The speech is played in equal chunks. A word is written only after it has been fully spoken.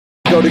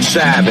Go to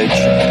Savage.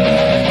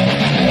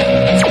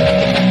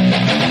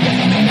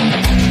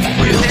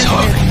 Real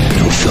talk,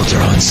 no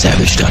filter on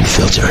Savaged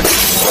Unfiltered.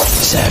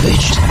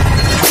 Savaged.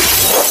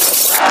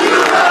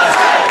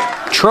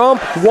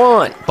 Trump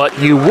won, but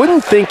you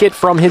wouldn't think it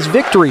from his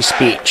victory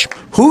speech.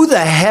 Who the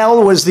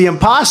hell was the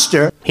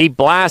imposter? He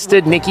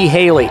blasted Nikki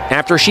Haley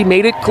after she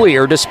made it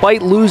clear,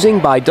 despite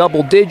losing by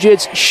double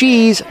digits,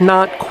 she's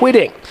not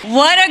quitting.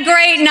 What a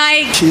great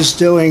night. She's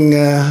doing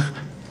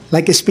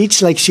like a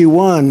speech like she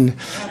won.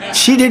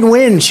 She didn't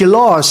win, she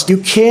lost. You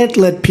can't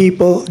let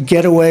people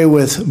get away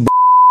with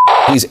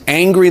He's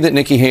angry that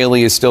Nikki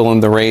Haley is still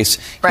in the race.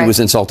 Right. He was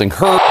insulting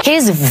her.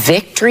 His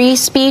victory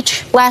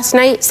speech last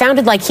night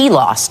sounded like he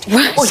lost.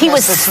 Well, he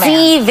was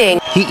seething.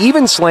 He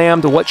even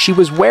slammed what she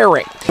was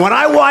wearing. When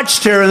I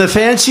watched her in the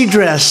fancy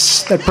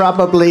dress, that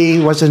probably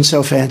wasn't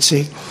so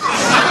fancy.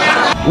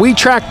 We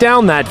tracked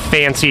down that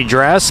fancy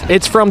dress.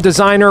 It's from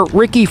designer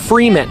Ricky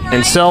Freeman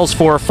and sells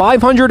for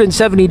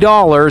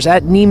 $570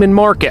 at Neiman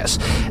Marcus.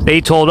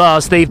 They told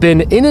us they've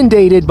been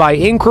inundated by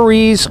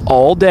inquiries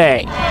all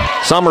day.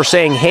 Some are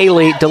saying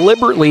Haley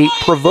deliberately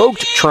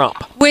provoked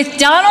Trump. With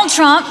Donald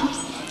Trump,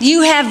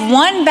 you have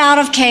one bout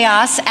of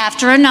chaos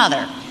after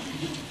another.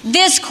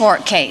 This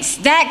court case,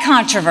 that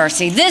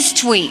controversy, this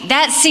tweet,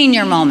 that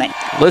senior moment.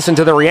 Listen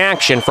to the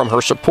reaction from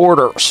her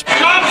supporters.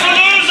 Trump's a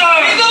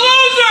loser! He's a loser!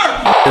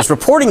 There's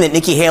reporting that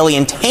Nikki Haley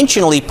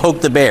intentionally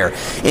poked the bear,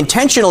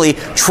 intentionally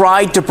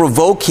tried to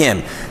provoke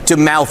him to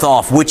mouth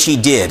off, which he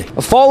did.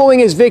 Following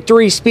his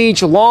victory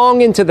speech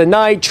long into the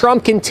night,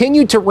 Trump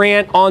continued to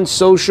rant on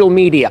social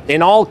media,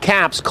 in all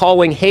caps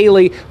calling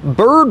Haley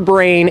bird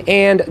brain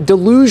and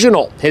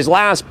delusional. His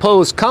last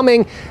post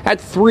coming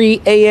at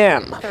 3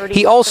 a.m.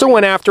 He also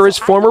went after his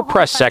former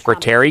press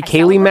secretary,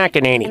 Kayleigh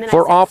McEnany,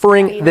 for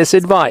offering this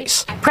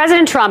advice.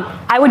 President Trump,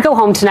 I would go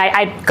home tonight.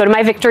 I'd go to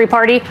my victory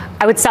party.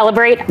 I would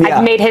celebrate. Yeah.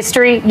 I've made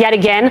history yet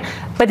again.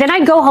 But then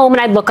I'd go home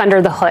and I'd look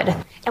under the hood.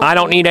 I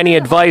don't need any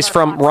advice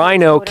from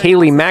Rhino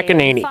Kayleigh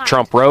McEnany,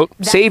 Trump wrote.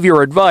 Save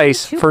your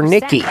advice for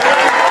Nikki.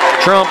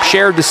 Trump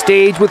shared the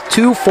stage with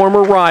two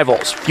former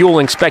rivals,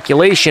 fueling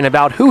speculation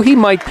about who he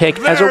might pick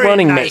as a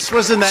running mate.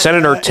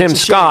 Senator Tim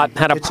Scott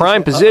had a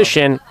prime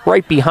position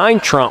right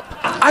behind Trump.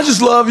 I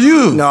just love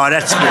you. No,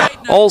 that's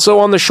also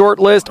on the short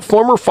list,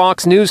 former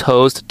Fox News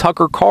host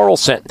Tucker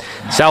Carlson,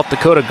 South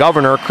Dakota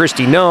Governor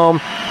Kristi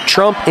Noem,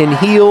 Trump in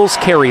heels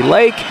Carrie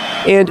Lake,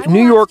 and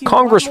New York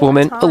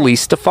Congresswoman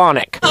Elise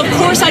Stefanik. Of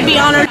course I'd be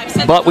honored.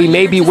 But we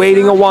may be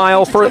waiting a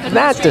while for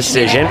that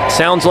decision.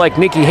 Sounds like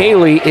Nikki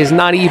Haley is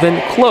not even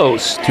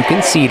close to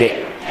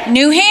conceding.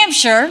 New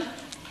Hampshire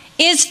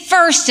is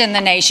first in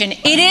the nation.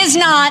 It is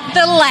not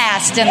the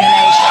last in the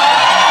nation.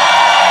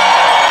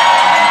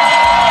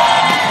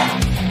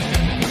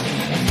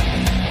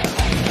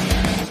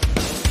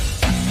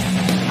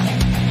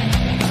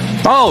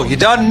 Oh, you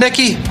done,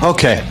 Nikki?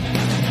 Okay.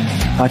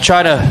 I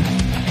try to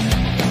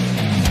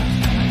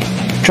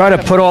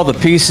put all the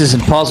pieces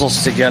and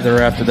puzzles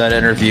together after that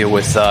interview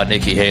with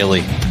Nikki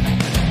Haley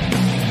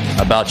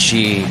about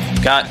she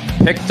got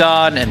picked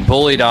on and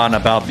bullied on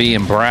about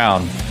being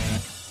brown.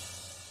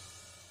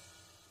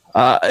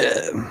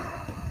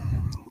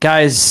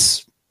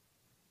 Guys,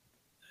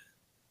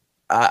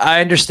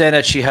 I understand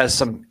that she has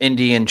some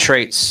Indian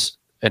traits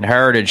and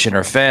heritage in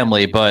her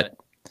family, but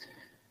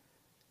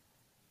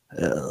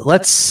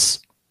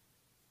let's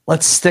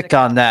stick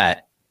on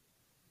that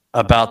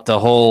about the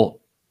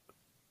whole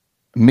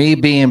me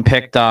being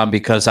picked on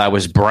because I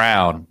was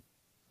brown.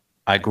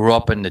 I grew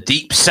up in the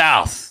deep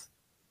South.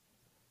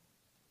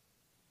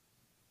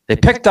 They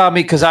picked on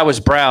me because I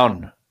was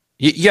brown.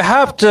 You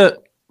have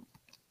to,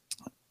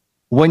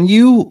 when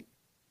you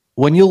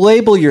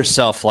label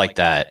yourself like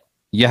that,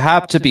 you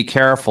have to be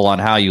careful on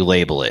how you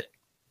label it.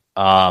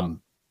 Brown.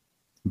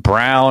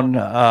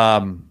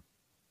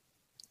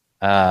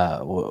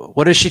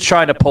 What is she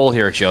trying to pull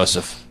here,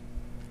 Joseph?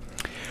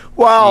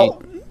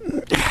 Well,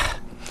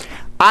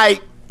 I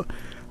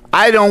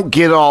don't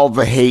get all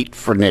the hate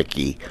for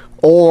Nikki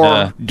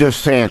or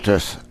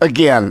DeSantis.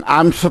 Again,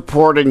 I'm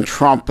supporting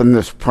Trump in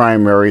this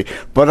primary,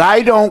 but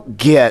I don't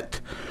get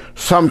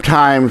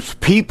sometimes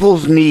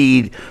people's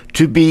need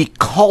to be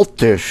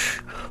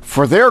cultish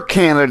for their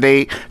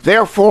candidate,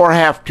 therefore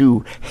have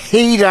to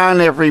hate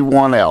on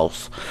everyone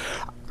else.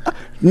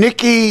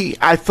 Nikki,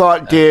 I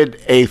thought,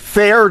 did a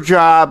fair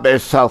job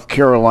as South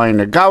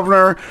Carolina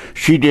governor.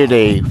 She did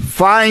a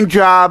fine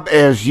job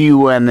as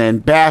UN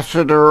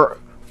ambassador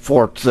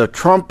for the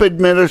Trump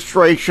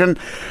administration.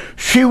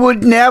 She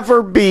would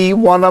never be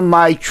one of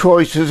my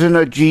choices in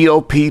a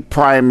GOP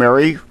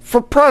primary for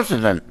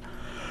president.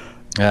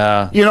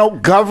 You know,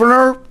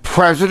 governor,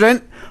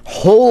 president,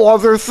 whole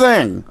other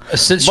thing.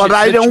 But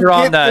I don't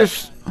get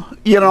this.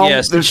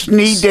 This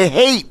need to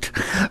hate.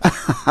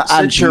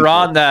 Since you're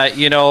on that,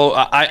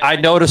 I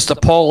noticed the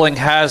polling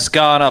has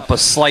gone up a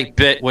slight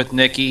bit with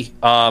Nikki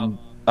in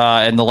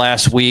the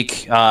last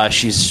week.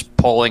 She's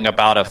polling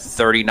about a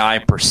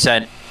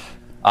 39%,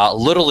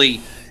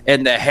 literally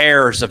in the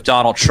hairs of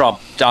Donald Trump.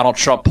 Donald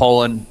Trump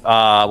polling,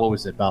 what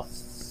was it, about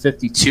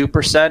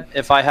 52%,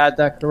 if I had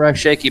that correct,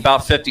 Shaky.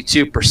 About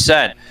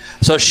 52%.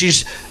 So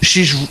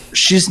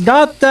she's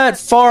not that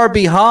far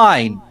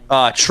behind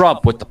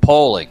Trump with the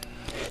polling.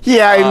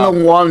 Yeah, in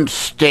the one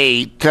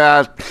state,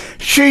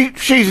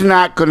 she's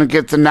not going to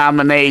get the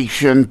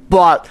nomination.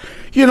 But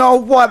you know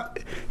what?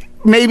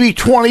 Maybe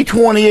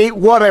 2028,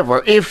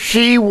 whatever. If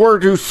she were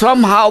to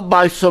somehow,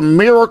 by some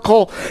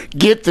miracle,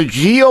 get the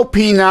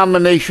GOP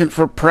nomination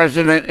for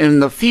president in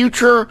the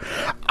future,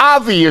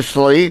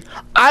 obviously,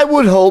 I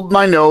would hold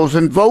my nose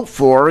and vote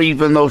for her,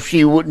 even though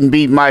she wouldn't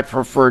be my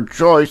preferred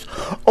choice,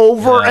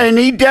 over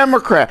any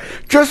Democrat.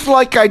 Just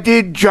like I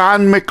did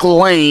John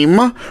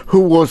McLean,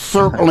 who was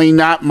certainly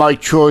not my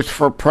choice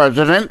for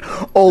president,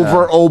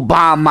 over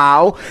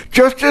Obama.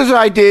 Just as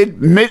I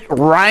did Mitt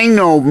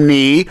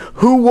Romney,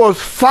 who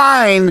was fine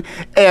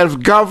as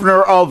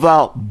governor of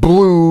a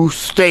blue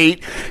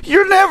state.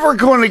 You're never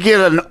going to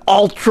get an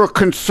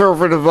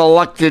ultra-conservative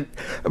elected,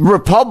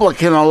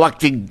 Republican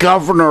elected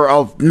governor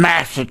of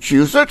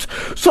Massachusetts.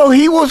 So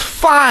he was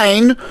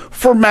fine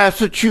for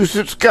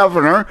Massachusetts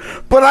governor,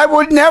 but I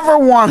would never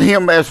want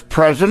him as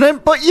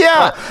president. But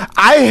yeah,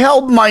 I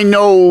held my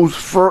nose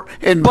for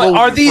and But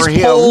are voted for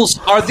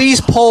him.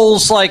 these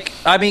polls like,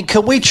 I mean,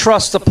 can we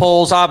trust the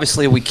polls?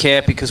 Obviously we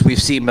can't, because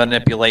we've seen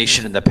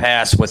manipulation in the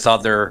past with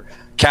other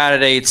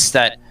candidates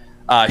that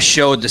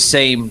showed the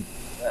same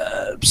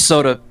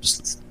so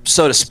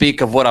to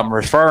speak of what I'm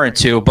referring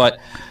to. But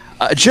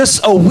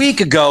just a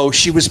week ago,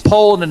 she was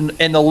polling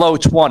in the low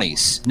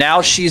 20s.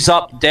 Now she's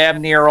up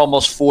damn near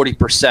almost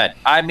 40%.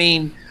 I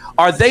mean,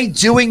 are they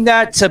doing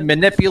that to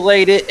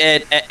manipulate it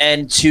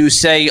and to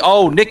say,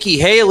 oh, Nikki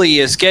Haley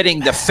is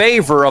getting the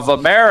favor of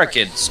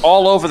Americans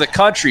all over the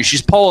country?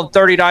 She's polling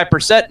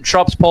 39% and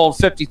Trump's polling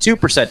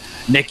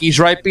 52%. Nikki's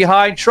right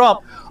behind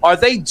Trump. Are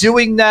they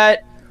doing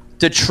that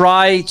to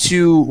try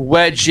to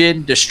wedge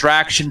in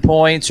distraction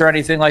points or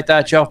anything like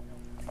that, Joe?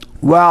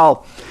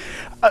 Well,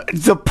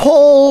 the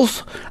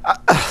polls,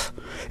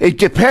 it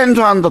depends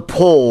on the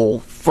poll,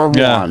 for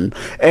one,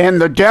 and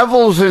the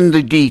devil's in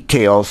the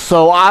details.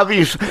 So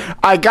obviously,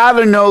 I got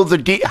to know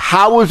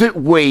how was it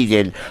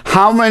weighted?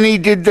 How many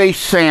did they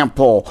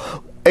sample?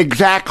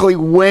 Exactly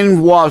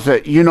when was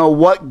it? You know,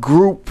 what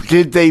group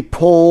did they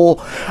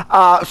poll?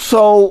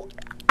 So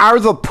are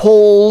the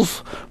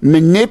polls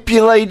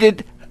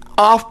manipulated?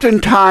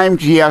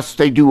 Oftentimes, yes,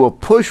 they do a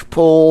push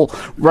poll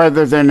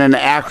rather than an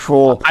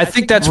actual. I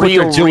think that's what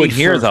they're doing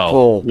here,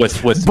 though,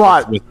 with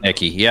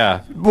Nikki.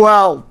 Yeah.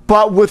 Well,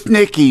 but with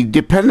Nikki,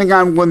 depending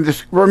on when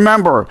this.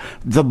 Remember,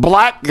 the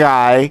black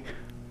guy,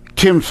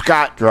 Tim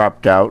Scott,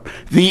 dropped out.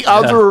 The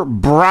other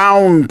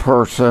brown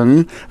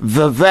person,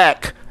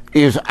 Vivek,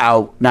 is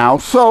out now.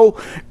 So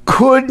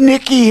could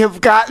Nikki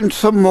have gotten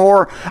some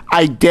more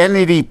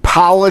identity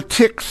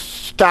politics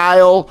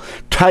style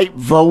type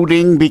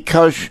voting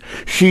because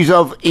she's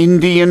of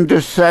Indian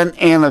descent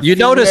and a You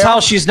female? notice how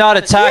she's not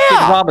attacking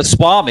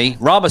Ramaswamy.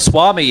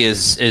 Ramaswamy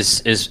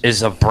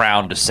is of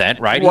brown descent,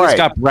 right? He's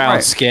got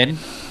brown skin,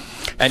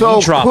 and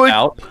he dropped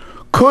out.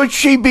 Could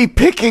she be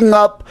picking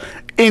up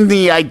in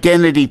the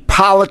identity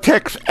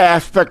politics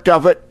aspect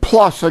of it?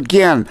 Plus,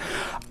 again,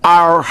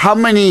 how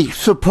many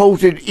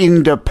supposed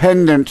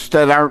independents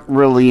that aren't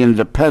really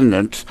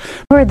independents?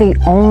 We're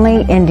the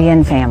only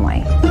Indian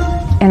family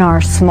in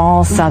our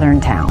small southern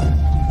town.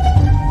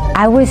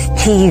 I was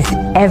teased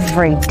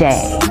every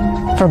day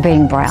for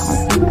being brown.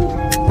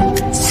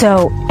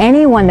 So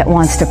anyone that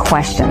wants to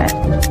question it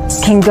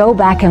can go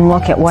back and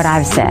look at what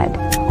I've said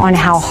on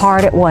how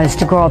hard it was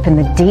to grow up in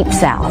the deep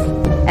South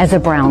as a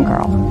brown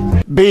girl.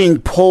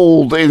 Being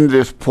polled in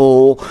this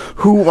poll,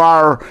 who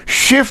are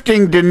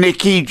shifting to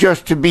Nikki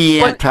just to be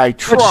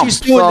anti-Trump. But she's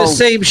doing the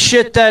same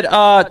shit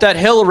that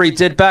Hillary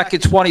did back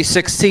in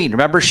 2016.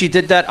 Remember, she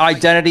did that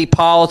identity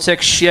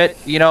politics shit,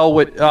 you know,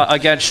 with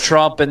against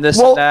Trump and this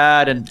and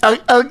that, and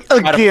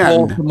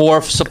again, to pull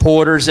more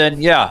supporters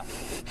in. Yeah.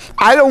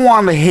 I don't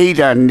want to hate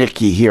on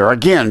Nikki here.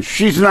 Again,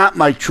 she's not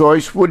my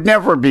choice, would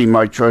never be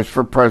my choice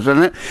for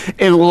president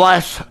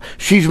unless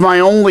she's my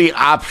only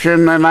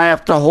option and I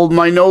have to hold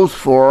my nose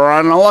for her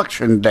on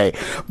election day.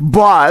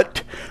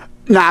 But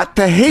not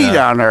to hate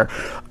on her.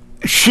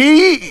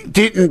 She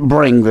didn't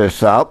bring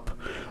this up.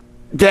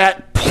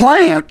 That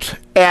plant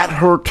at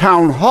her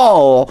town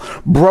hall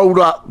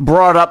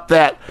brought up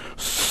that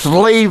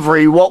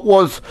slavery, what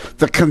was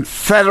the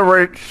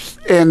Confederates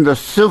and the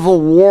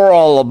Civil War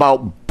all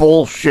about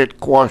bullshit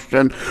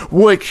question,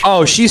 which...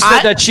 Oh, she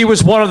said that she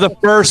was one of the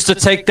first to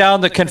take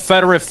down the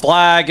Confederate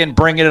flag and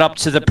bring it up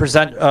to the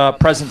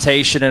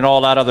presentation and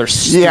all that other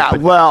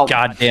stupid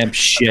goddamn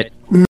shit.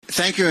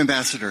 Thank you,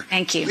 Ambassador.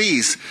 Thank you.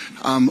 Please,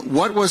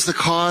 what was the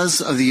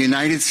cause of the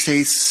United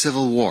States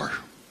Civil War?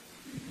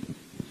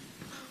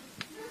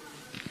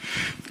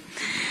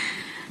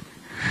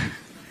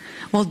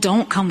 Well,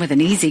 don't come with an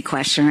easy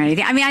question or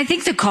anything. I mean, I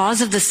think the cause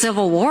of the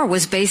Civil War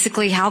was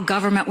basically how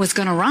government was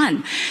going to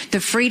run, the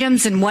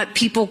freedoms and what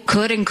people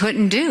could and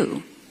couldn't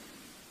do.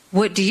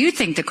 What do you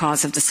think the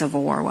cause of the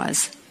Civil War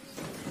was?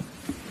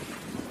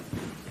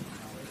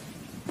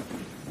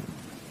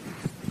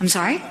 I'm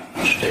sorry?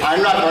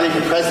 I'm not running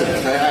for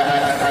president.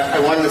 I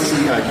wanted to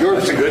see your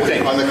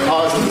viewpoint on the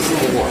cause of the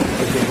Civil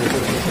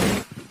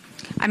War.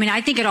 I mean, I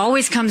think it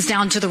always comes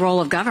down to the role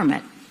of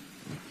government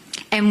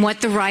and what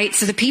the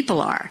rights of the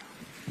people are.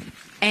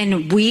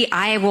 And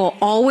I will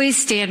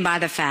always stand by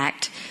the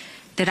fact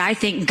that I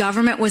think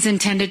government was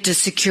intended to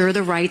secure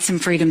the rights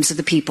and freedoms of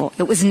the people.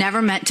 It was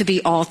never meant to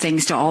be all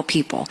things to all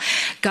people.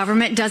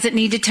 Government doesn't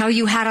need to tell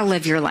you how to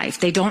live your life.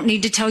 They don't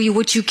need to tell you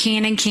what you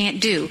can and can't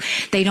do.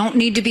 They don't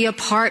need to be a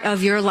part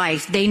of your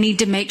life. They need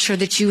to make sure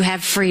that you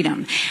have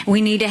freedom.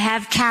 We need to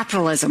have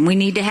capitalism. We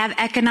need to have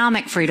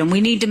economic freedom.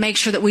 We need to make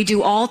sure that we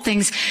do all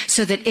things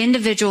so that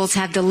individuals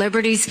have the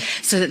liberties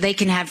so that they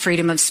can have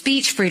freedom of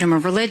speech, freedom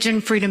of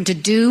religion, freedom to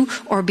do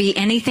or be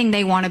anything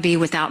they want to be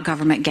without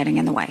government getting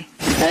in the way.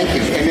 Thank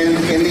you. And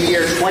in the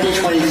year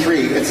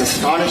 2023, it's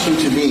astonishing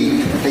to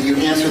me that you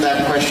answer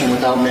that question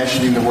without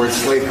mentioning the word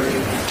slavery.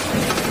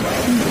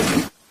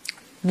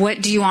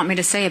 What do you want me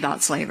to say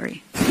about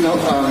slavery? No,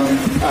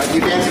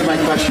 you've answered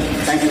my question.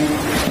 Thank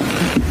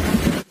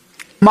you.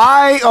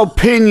 My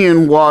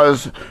opinion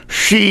was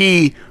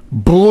she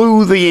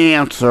blew the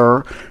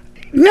answer,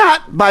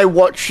 not by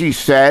what she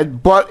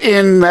said, but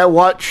in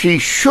what she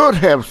should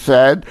have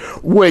said,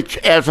 which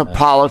as a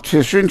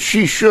politician,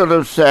 she should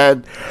have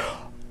said,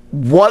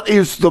 what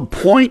is the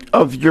point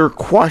of your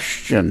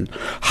question?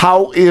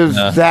 How is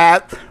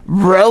that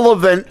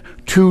relevant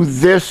to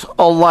this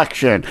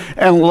election?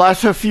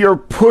 Unless if you're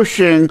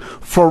pushing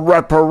for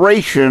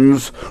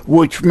reparations,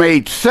 which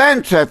made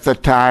sense at the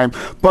time,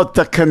 but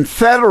the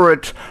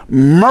Confederates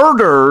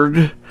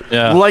murdered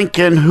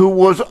Lincoln, who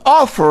was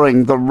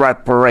offering the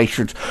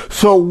reparations.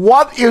 So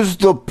what is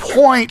the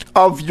point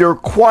of your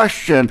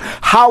question?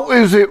 How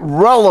is it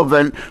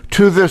relevant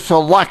to this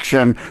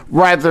election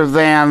rather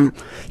than,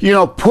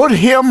 put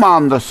him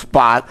on the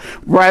spot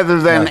rather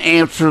than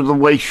answer the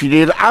way she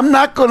did? I'm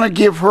not going to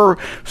give her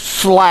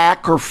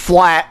flack for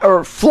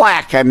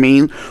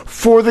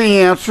the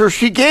answer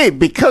she gave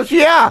because,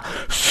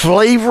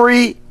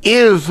 slavery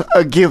is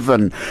a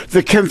given.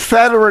 The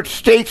Confederate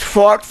States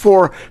fought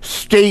for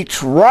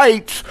states'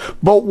 rights,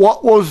 but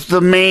what was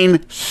the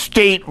main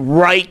state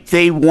right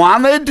they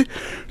wanted?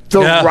 The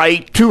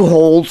right to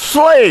hold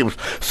slaves.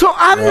 So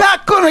I'm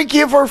not going to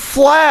give her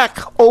flack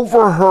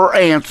over her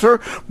answer,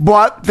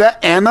 but the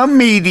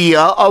media,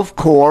 of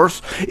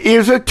course,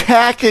 is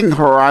attacking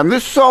her on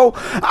this. So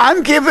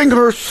I'm giving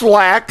her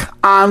slack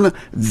on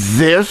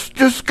this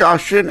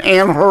discussion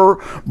and her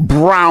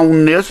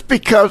brownness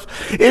because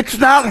it's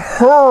not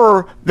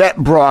her that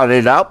brought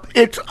it up.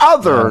 It's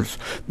others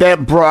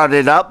that brought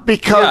it up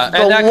because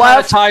and that kind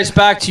of ties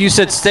back to, you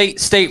said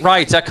state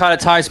rights. That kind of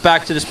ties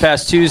back to this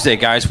past Tuesday,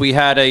 guys. We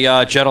had a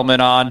gentleman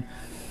on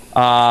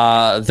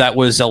that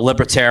was a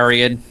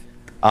libertarian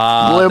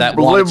that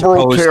wanted to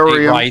oppose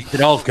state rights.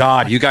 And, oh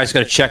God, you guys got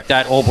to check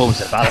that. What was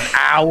it, about an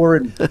hour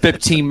and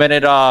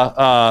 15-minute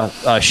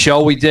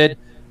show we did?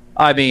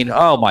 I mean,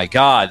 oh my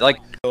God,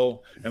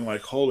 and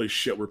holy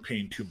shit, we're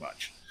paying too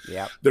much.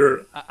 Yeah,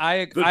 I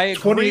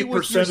agree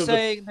with you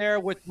saying there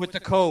with the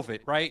COVID,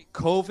 right?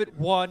 COVID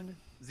won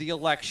the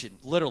election,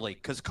 literally,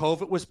 because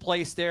COVID was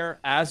placed there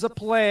as a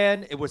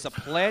plan. It was a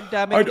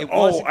pandemic.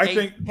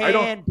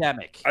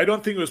 Pandemic. I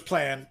don't think it was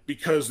planned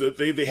because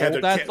they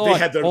had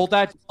hold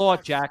that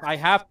thought, Jack. I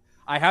have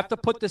to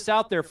put this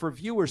out there for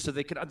viewers so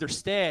they can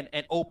understand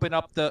and open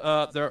up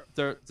their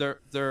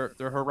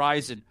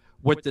horizon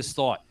with this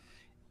thought.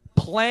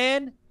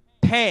 Pan,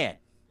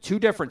 two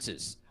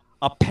differences.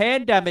 A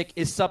pandemic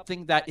is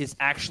something that is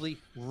actually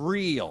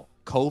real.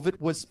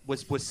 COVID was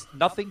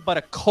nothing but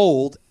a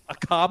cold, a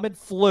common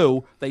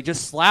flu. They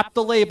just slapped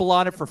the label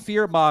on it for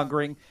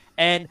fear-mongering,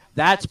 and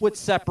that's what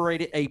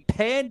separated a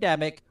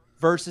pandemic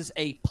versus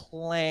a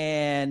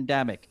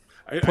plandemic.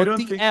 Put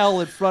the L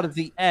in front of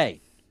the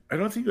A. I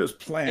don't think it was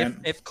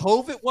planned. If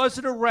COVID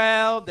wasn't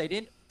around, they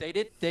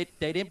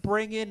didn't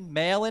bring in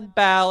mail-in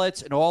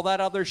ballots and all that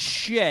other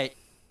shit,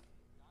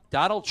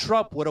 Donald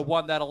Trump would have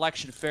won that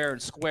election fair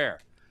and square.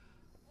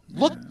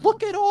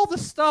 Look at all the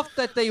stuff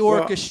that they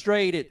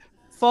orchestrated.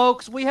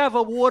 Folks, we have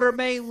a water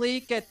main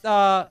leak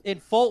in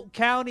Fulton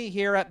County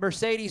here at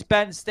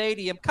Mercedes-Benz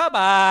Stadium. Come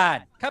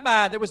on.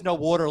 There was no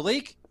water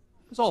leak.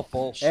 It was all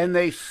bullshit. And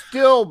they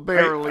still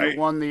barely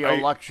won the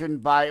election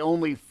by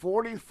only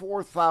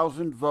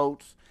 44,000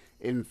 votes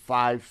in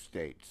 5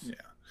 states. Yeah.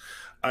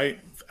 I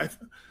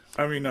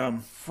mean,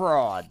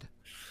 fraud.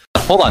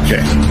 Hold on.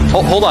 Okay.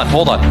 Hold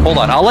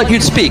on. I'll let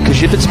you speak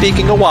because you've been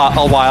speaking a while,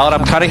 and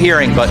I'm kind of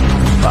hearing, but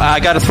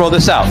I got to throw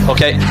this out,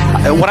 okay?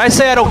 When I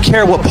say I don't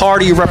care what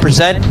party you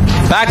represent,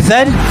 back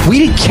then, we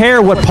didn't care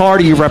what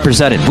party you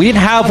represented. We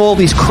didn't have all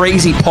these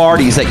crazy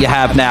parties that you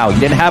have now. You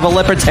didn't have a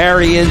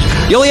libertarian.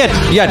 You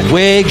had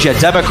Whigs, you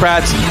had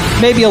Democrats,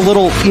 maybe a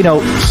little,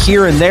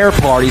 here and there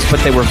parties,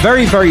 but they were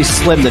very, very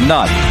slim to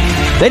none.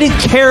 They didn't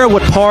care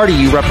what party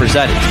you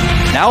represented.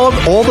 Now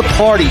all the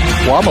party,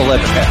 I'm a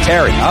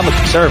libertarian, I'm a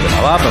conservative,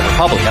 I'm a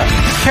Republican.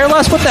 Care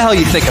less what the hell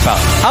you think about.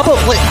 How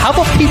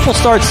about people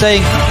start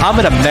saying, I'm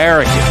an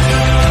American?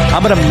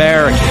 I'm an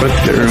American.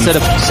 Instead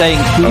of saying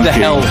who the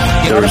hell,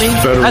 you know what I mean?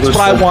 That's what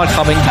I want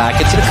coming back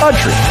into the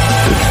country.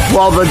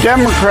 Well, the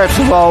Democrats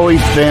have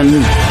always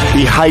been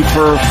the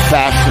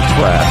hyper-fascist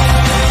left.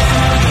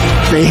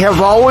 They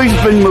have always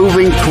been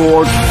moving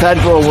towards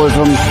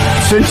federalism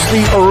since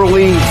the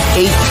early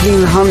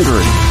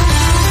 1800s.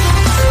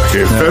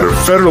 Okay,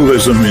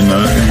 federalism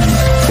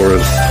for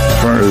as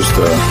far as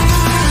the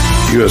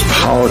U.S.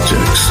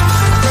 politics,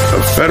 a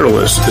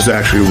federalist is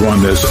actually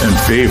one that's in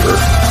favor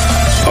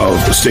of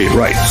the state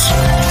rights.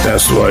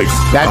 That's like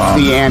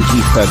the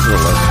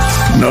anti-federalist.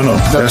 No,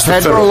 the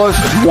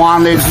Federalists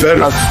wanted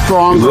a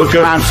stronger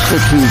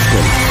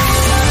constitution.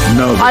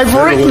 No, I've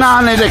written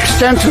on it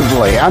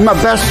extensively. I'm a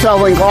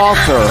best-selling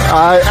author.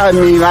 I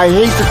mean, I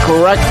hate to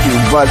correct you,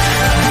 but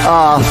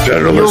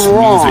you're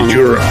wrong.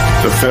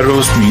 The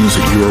Federalist means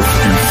that you're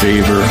in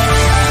favor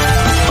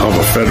of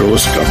a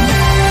federalist government,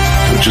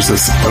 which is an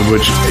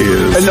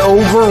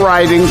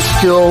overriding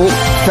still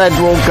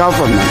federal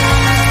government,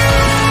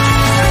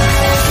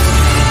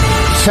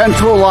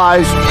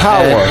 centralized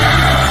power.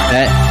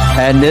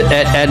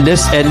 And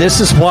this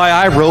is why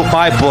I wrote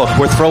my book.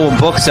 We're throwing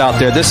books out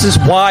there. This is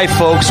why,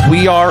 folks,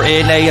 we are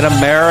in an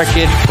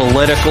American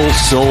political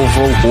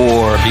civil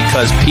war,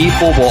 because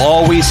people will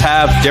always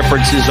have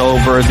differences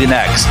over the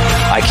next.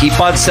 I keep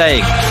on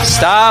saying,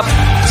 stop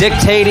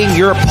dictating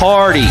your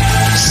party.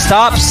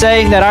 Stop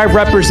saying that I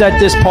represent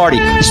this party.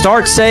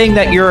 Start saying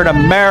that you're an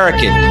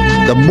American.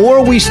 The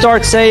more we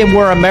start saying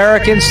we're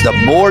Americans, the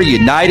more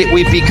united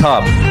we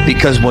become.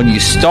 Because when you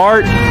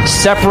start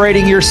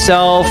separating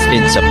yourself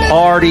into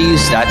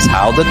parties, that's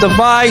how the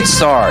divide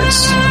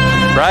starts.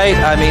 Right?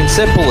 I mean,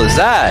 simple as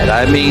that.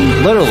 I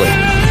mean, literally.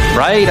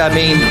 Right? I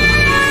mean...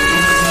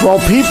 Well,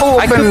 people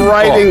have been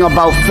writing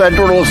about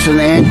Federalists and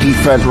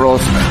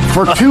Anti-Federalists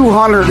for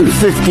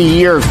 250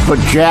 years, but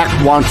Jack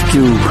wants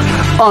to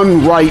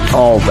unwrite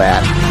all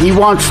that. He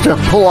wants to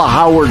pull a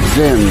Howard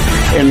Zinn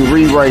and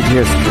rewrite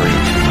history.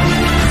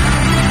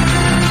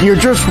 You're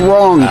just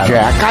wrong,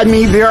 Jack. I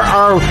mean, there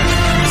are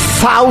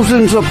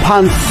thousands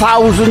upon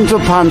thousands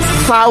upon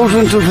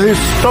thousands of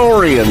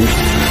historians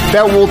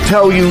that will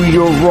tell you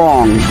you're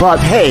wrong. But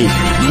hey,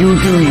 you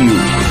do you.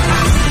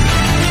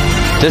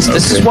 This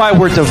is why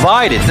we're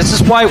divided. This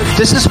is why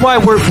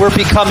we're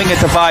becoming a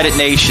divided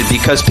nation,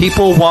 because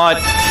people want,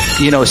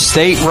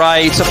 state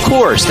rights. Of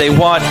course, they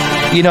want,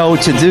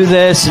 to do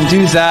this and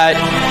do that.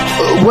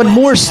 When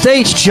more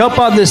states jump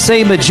on the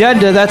same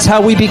agenda, that's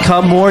how we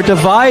become more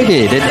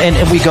divided. And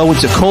we go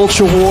into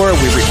culture war.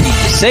 We repeat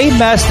the same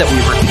mess that we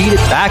repeated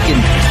back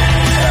in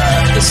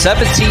the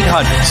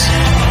 1700s.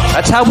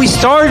 That's how we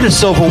started a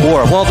civil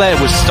war. Well, then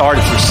it was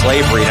started through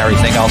slavery and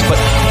everything else. But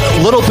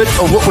a little bit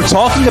of what we're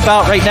talking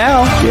about right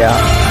now. Yeah.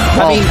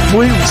 Well,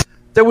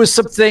 there was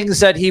some things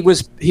that he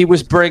was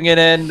bringing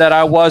in that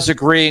I was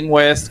agreeing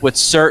with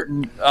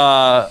certain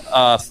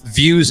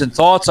views and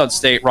thoughts on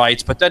state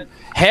rights. But then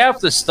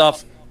half the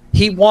stuff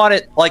he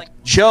wanted, like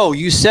Joe,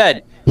 you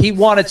said, he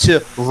wanted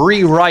to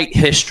rewrite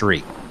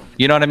history.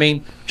 You know what I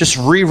mean? Just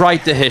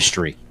rewrite the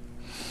history.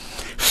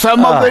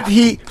 Some of it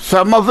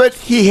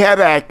he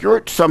had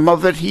accurate, some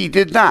of it he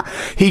did not.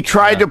 He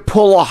tried to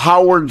pull a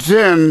Howard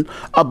Zinn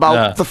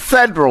about the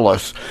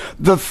Federalists.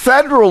 The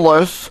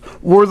Federalists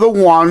were the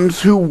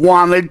ones who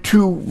wanted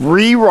to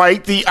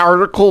rewrite the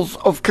Articles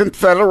of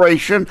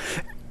Confederation,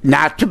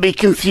 not to be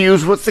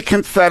confused with the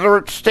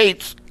Confederate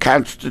States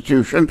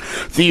Constitution.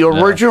 The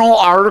original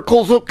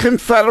Articles of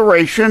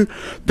Confederation,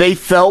 they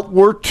felt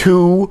were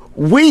too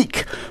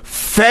weak.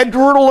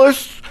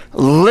 Federalists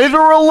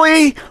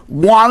literally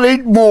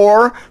wanted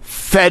more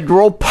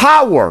federal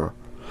power.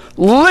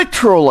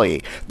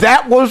 Literally.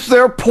 That was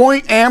their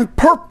point and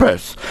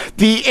purpose.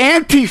 The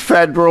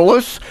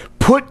Anti-Federalists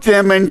put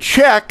them in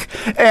check,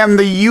 and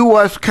the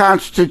U.S.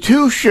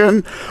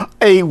 Constitution,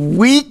 a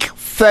weak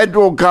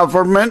federal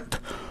government,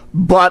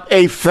 but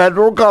a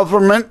federal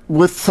government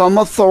with some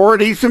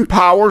authorities and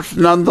powers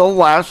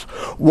nonetheless,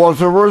 was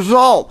a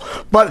result.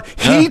 But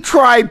he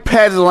tried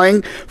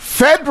peddling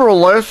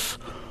Federalists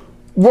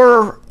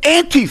were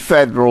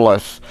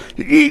anti-federalists,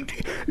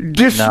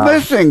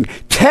 dismissing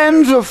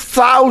tens of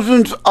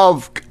thousands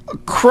of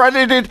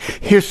credited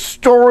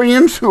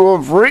historians who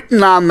have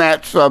written on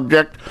that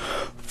subject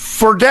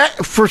for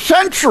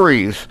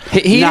centuries.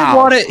 He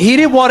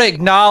didn't want to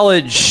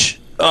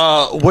acknowledge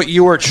what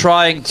you were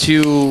trying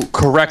to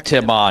correct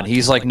him on.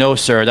 He's like, no,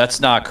 sir, that's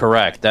not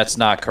correct. That's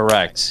not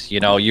correct.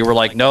 You were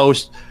like, no,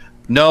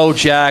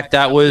 Jack,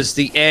 that was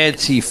the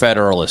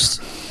anti-federalist.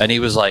 And he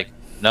was like,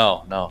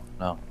 no. No.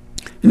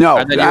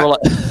 And then you were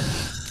like...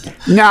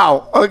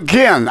 Now,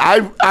 again,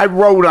 I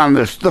wrote on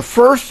this. The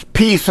first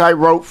piece I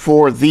wrote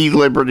for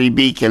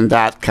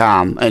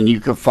thelibertybeacon.com, and you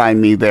can find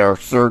me there.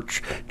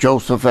 Search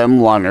Joseph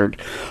M. Leonard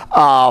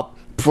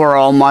for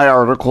all my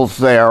articles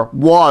there,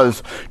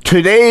 was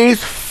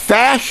today's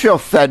fascia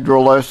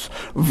Federalists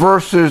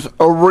versus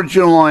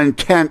original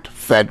intent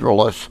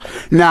Federalists.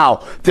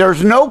 Now,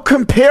 there's no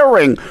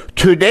comparing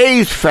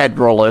today's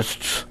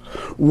Federalists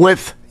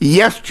with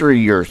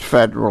yesteryear's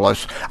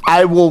Federalists.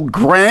 I will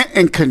grant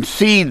and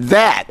concede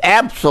that,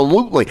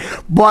 absolutely.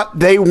 But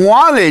they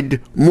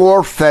wanted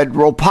more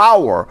federal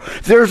power.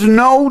 There's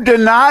no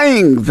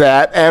denying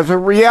that as a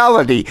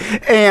reality.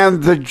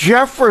 And the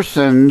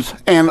Jeffersons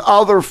and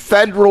other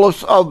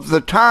Federalists of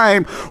the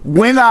time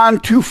went on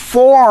to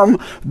form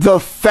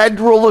the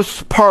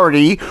Federalist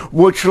Party,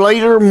 which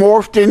later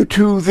morphed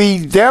into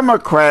the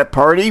Democrat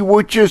Party,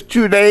 which is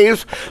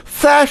today's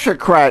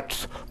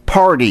Fascocrats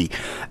Party.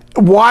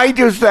 Why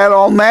does that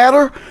all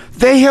matter?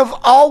 They have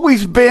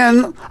always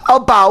been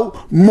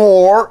about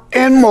more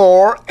and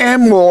more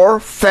and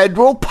more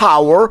federal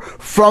power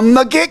from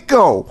the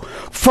get-go.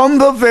 From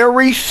the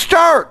very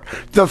start,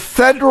 the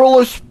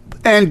Federalist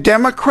and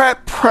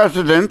Democrat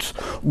presidents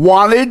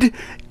wanted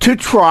to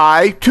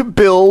try to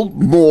build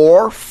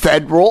more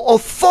federal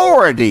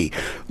authority.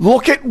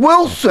 Look at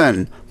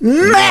Wilson,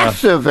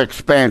 massive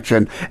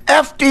expansion.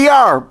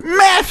 FDR,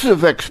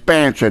 massive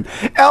expansion.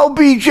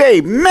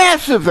 LBJ,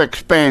 massive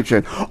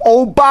expansion.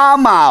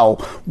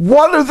 Obama,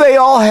 what do they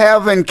all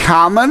have in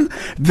common?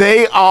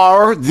 They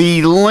are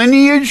the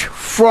lineage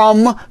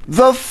from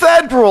the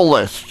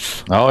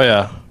Federalists. Oh,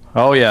 yeah.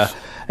 Oh, yeah.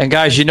 And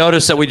guys, you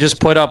notice that we just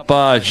put up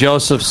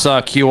Joseph's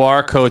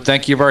QR code.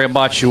 Thank you very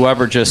much,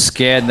 whoever just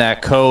scanned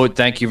that code.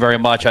 Thank you very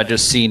much. I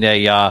just seen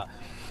a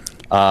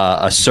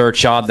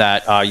search on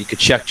that. You could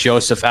check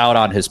Joseph out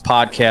on his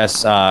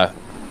podcast,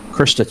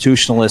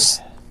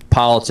 Constitutionalist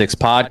Politics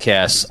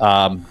Podcast.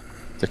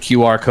 The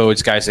QR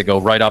codes, guys, that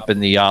go right up in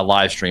the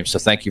live stream. So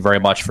thank you very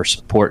much for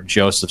supporting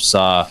Joseph's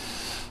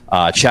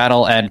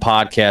channel and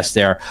podcast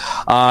there.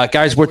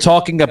 Guys, we're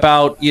talking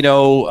about,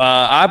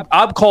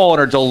 I'm calling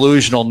her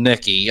delusional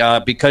Nikki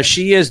because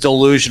she is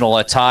delusional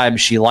at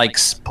times. She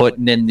likes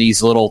putting in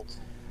these little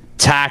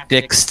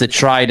tactics to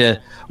try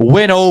to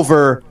win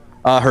over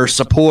her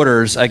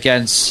supporters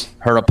against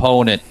her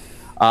opponent.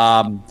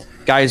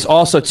 Guys,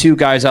 also, too,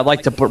 guys, I'd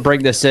like to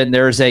bring this in.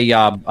 There's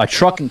a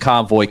trucking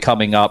convoy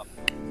coming up.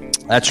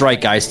 That's right,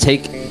 guys.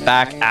 Take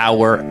back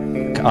our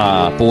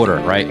border,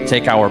 right?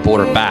 Take our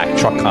border back.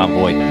 Truck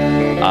convoy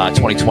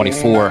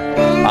 2024.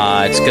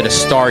 It's going to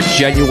start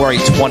January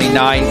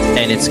 29th,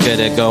 and it's going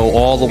to go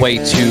all the way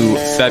to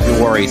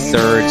February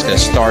 3rd. It's going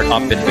to start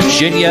up in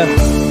Virginia,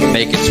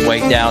 make its way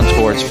down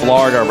towards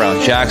Florida,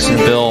 around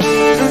Jacksonville,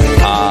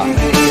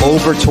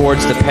 over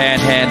towards the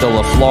panhandle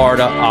of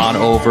Florida, on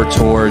over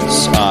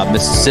towards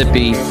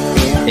Mississippi,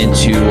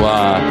 into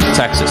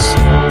Texas.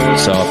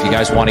 So if you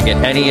guys want to get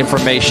any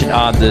information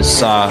on this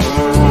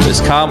this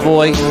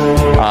convoy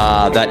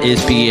that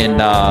is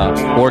being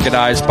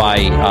organized by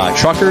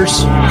truckers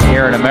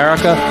here in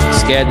America,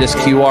 scan this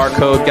QR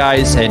code,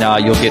 guys, and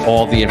you'll get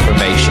all the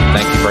information.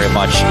 Thank you very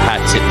much.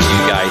 Hat tip to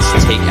you guys.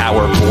 Take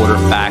our border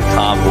back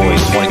convoy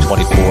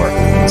 2024.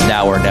 It's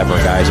now or never,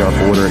 guys. Our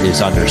border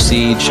is under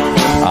siege.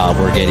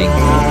 We're getting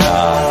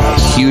a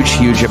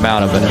huge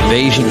amount of an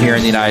invasion here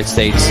in the United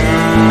States,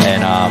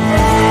 and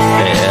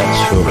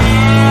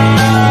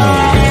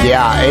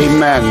yeah,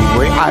 amen.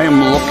 I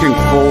am looking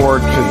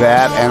forward to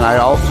that, and I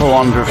also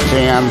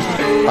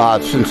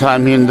understand, since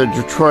I'm in the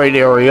Detroit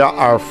area,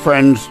 our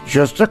friends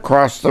just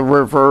across the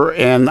river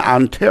in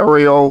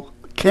Ontario,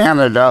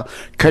 Canada,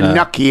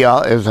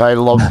 Canuckia, as I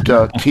love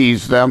to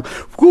tease them,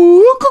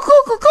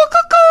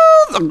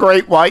 the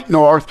Great White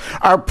North,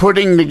 are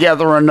putting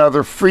together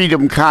another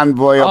freedom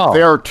convoy up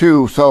there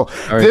too. So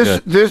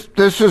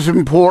this is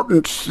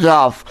important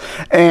stuff.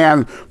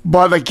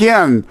 But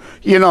again,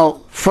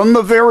 from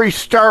the very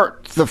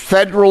start, the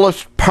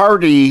Federalist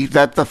Party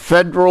that the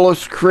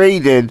Federalists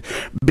created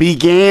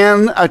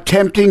began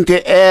attempting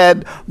to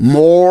add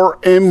more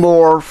and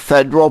more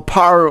federal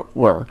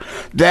power.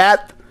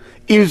 That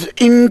is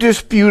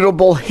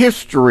indisputable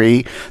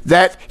history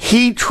that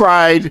he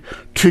tried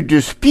to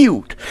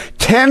dispute.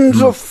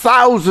 Tens of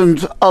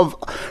thousands of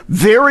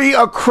very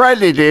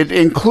accredited,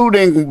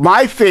 including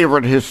my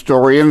favorite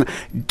historian,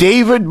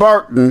 David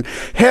Barton,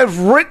 have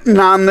written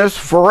on this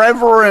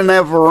forever and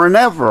ever and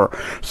ever.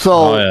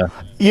 So,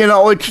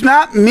 it's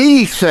not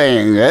me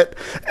saying it.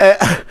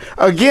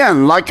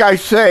 Again, like I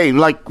say,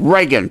 like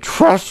Reagan,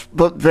 trust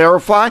but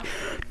verify.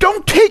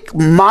 Don't take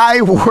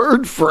my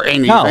word for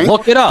anything. No,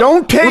 look it up.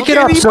 Don't take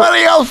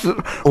anybody else's.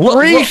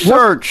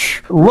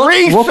 Research.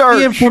 Look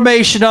the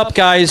information up,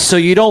 guys, so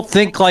you don't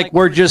think like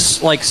we're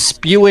just like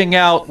spewing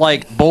out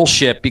like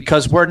bullshit,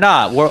 because we're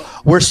not.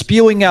 We're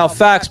spewing out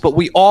facts, but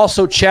we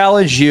also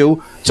challenge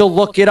you to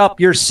look it up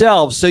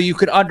yourselves so you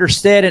can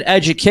understand and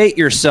educate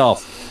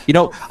yourself.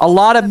 A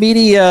lot of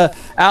media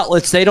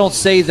outlets, they don't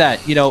say that,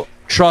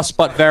 trust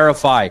but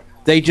verify.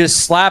 They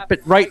just slap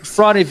it right in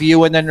front of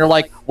you, and then you're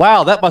like,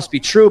 wow, that must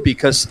be true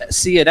because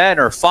CNN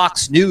or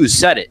Fox News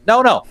said it.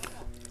 No.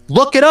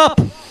 Look it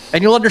up,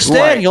 and you'll understand.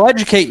 Right. You'll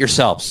educate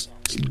yourselves.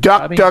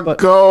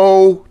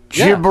 DuckDuckGo,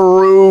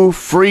 Jibberoo,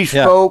 Free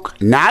Spoke,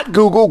 not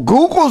Google.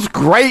 Google's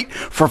great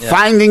for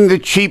finding the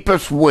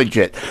cheapest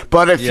widget.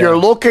 But if you're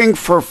looking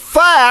for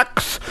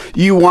facts,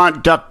 you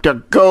want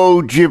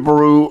DuckDuckGo,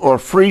 Jibberoo, or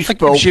Free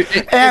Spoke.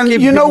 And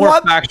you know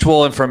what?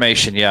 Factual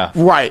information,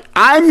 Right.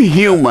 I'm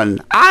human.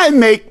 I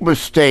make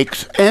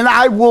mistakes, and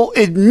I will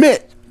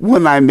admit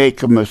when I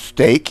make a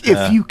mistake,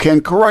 if you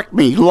can correct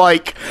me.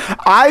 Like,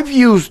 I've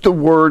used the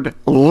word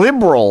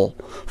liberal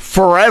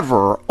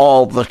forever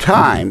all the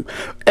time,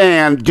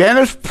 and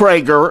Dennis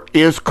Prager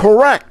is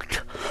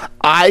correct.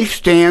 I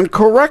stand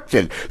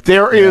corrected.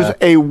 There is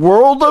a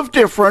world of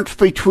difference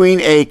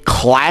between a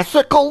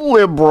classical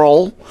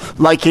liberal,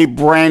 like a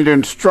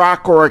Brandon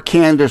Strzok or a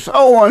Candace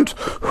Owens,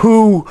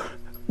 who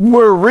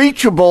were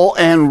reachable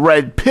and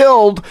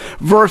red-pilled,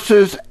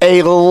 versus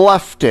a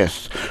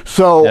leftist.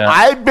 So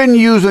I've been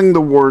using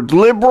the word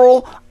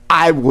liberal.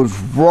 I was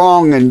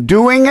wrong in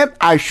doing it.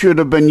 I should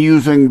have been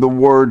using the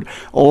word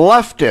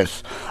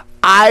leftist.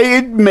 I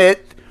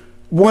admit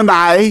when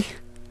I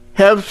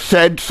have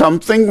said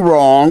something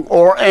wrong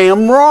or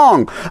am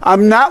wrong.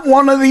 I'm not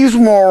one of these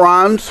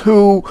morons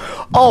who,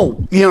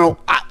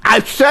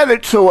 I've said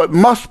it, so it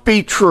must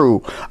be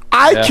true.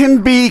 I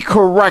can be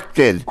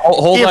corrected.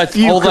 Hold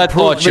that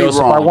thought,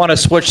 Joseph. I want to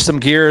switch some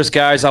gears,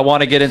 guys. I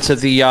want to get into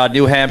the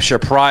New Hampshire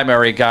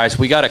primary, guys.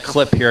 We got a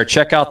clip here.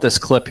 Check out this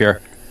clip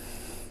here.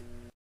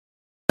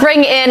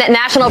 Bring in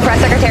National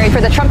Press Secretary for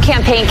the Trump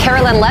campaign,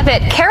 Carolyn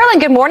Levitt. Carolyn,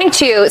 good morning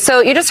to you.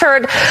 So you just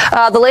heard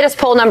the latest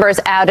poll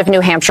numbers out of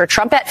New Hampshire.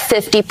 Trump at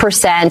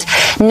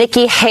 50%,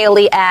 Nikki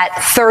Haley at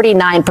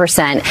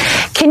 39%.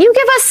 Can you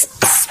give us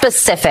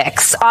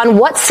specifics on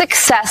what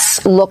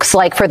success looks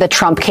like for the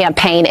Trump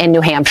campaign in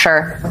New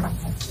Hampshire?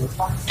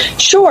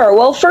 Sure.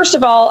 Well, first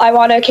of all, I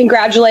want to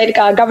congratulate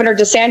Governor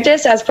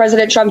DeSantis, as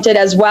President Trump did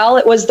as well.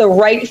 It was the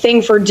right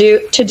thing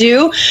to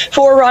do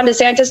for Ron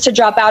DeSantis to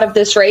drop out of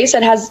this race.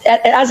 As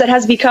it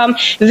has become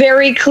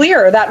very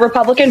clear that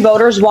Republican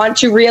voters want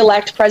to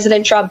reelect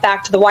President Trump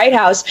back to the White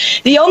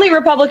House. The only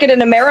Republican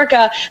in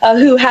America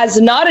who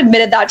has not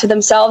admitted that to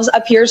themselves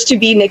appears to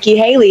be Nikki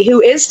Haley,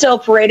 who is still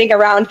parading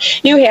around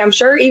New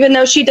Hampshire, even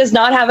though she does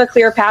not have a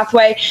clear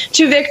pathway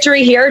to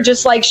victory here,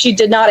 just like she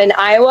did not in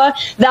Iowa.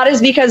 That is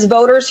because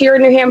voters here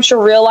in New Hampshire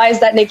realize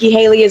that Nikki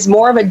Haley is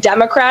more of a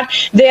Democrat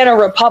than a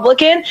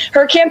Republican.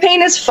 Her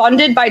campaign is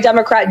funded by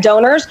Democrat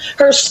donors.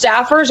 Her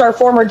staffers are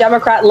former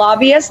Democrat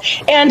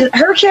lobbyists, and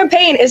her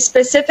campaign is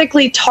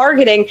specifically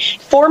targeting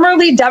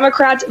formerly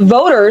Democrat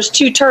voters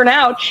to turn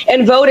out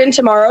and vote in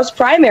tomorrow's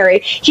primary.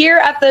 Here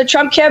at the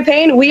Trump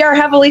campaign, we are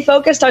heavily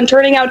focused on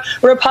turning out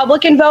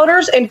Republican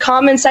voters and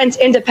common sense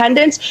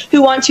independents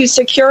who want to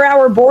secure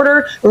our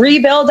border,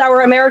 rebuild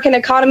our American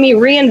economy,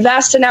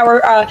 reinvest in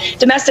our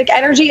domestic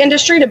energy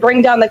industry to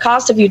bring down the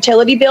cost of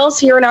utility bills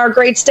here in our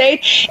great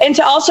state, and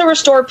to also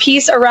restore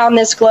peace around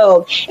this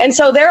globe. And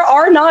so there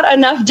are not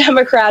enough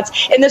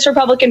Democrats in this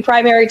Republican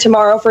primary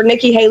tomorrow for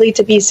Nikki Haley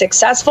to be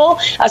successful.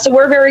 So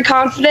we're very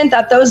confident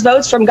that those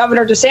votes from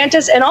Governor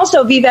DeSantis and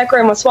also Vivek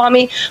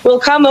Ramaswamy will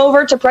come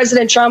over to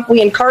President Trump.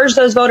 We encourage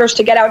those voters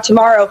to get out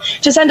tomorrow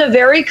to send a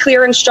very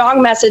clear and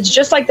strong message,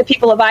 just like the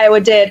people of Iowa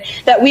did,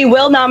 that we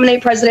will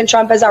nominate President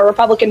Trump as our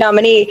Republican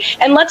nominee.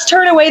 And let's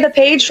turn away the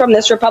page from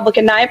this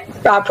Republican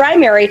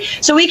primary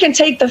so we can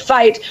take the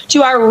fight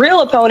to our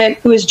real opponent,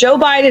 who is Joe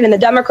Biden and the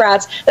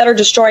Democrats that are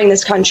destroying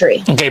this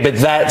country. Okay, but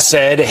that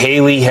said,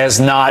 Haley has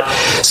not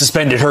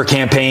suspended her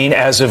campaign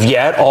as of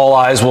yet. All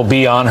eyes will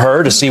be on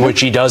her to see what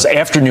she does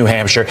after New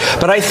Hampshire.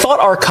 But I thought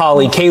our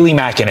colleague, Kayleigh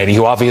McEnany,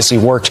 who obviously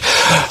worked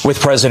with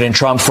President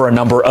Trump for a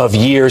number of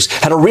years,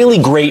 had a really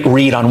great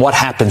read on what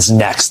happens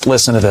next.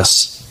 Listen to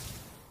this.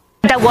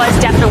 That was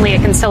definitely a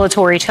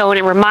conciliatory tone.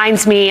 It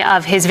reminds me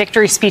of his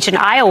victory speech in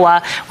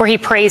Iowa, where he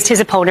praised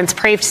his opponents,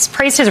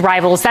 praised his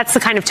rivals. That's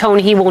the kind of tone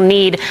he will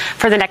need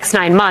for the next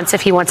 9 months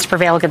if he wants to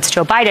prevail against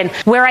Joe Biden.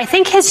 Where I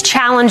think his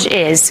challenge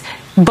is,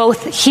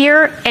 both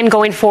here and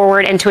going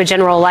forward into a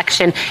general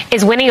election,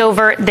 is winning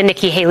over the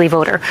Nikki Haley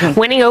voter,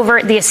 winning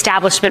over the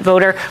establishment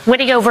voter,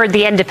 winning over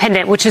the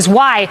independent, which is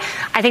why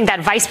I think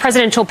that vice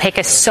presidential pick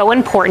is so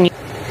important.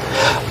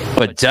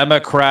 But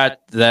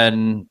Democrat,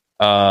 then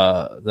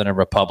a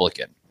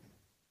Republican.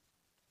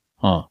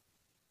 Huh.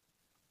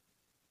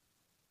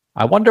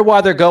 I wonder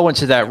why they're going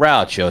to that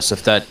route,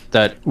 Joseph,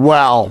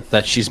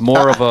 that she's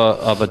more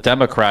of a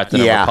Democrat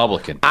than a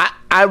Republican.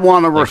 I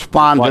want to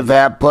respond to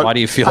that, but why do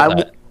you feel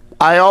that?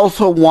 I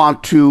also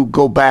want to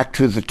go back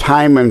to the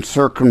time and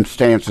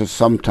circumstances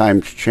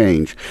sometimes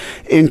change.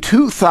 In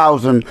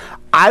 2000,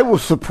 I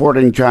was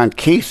supporting John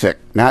Kasich,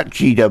 not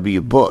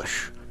G.W.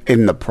 Bush,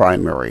 in the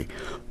primary.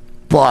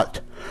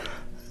 But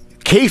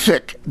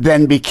Kasich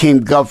then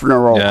became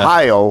governor of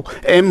Ohio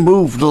and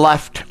moved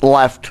left.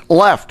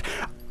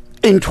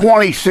 In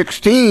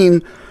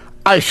 2016,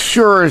 I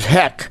sure as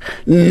heck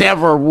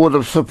never would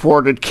have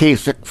supported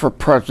Kasich for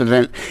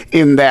president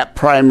in that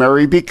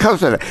primary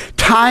because of it.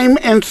 Time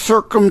and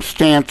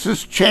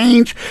circumstances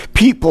change,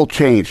 people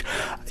change.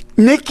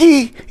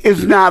 Nikki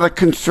is not a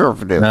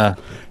conservative.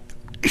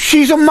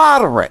 She's a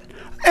moderate.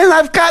 And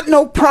I've got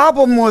no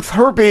problem with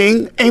her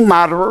being a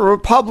moderate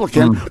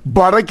Republican.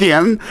 But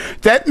again,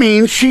 that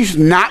means she's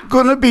not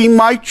going to be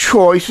my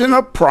choice in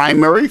a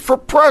primary for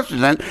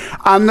president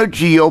on the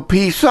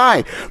GOP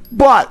side.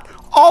 But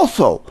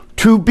also,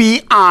 to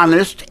be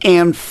honest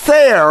and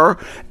fair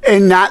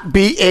and not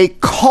be a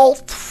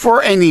cult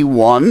for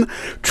anyone,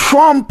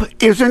 Trump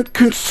isn't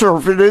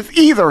conservative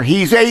either.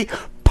 He's a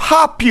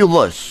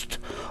populist.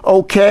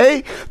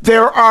 Okay?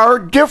 There are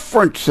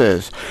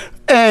differences.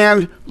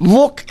 And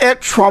look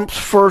at Trump's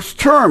first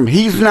term.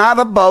 He's not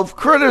above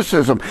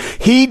criticism.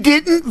 He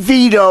didn't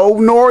veto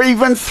nor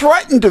even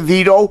threaten to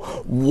veto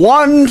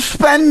one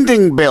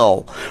spending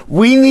bill.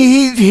 We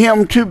need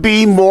him to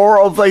be more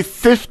of a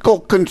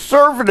fiscal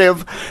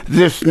conservative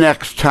this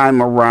next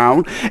time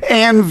around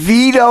and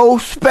veto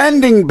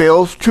spending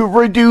bills to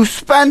reduce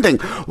spending.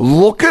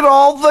 Look at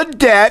all the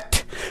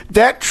debt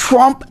that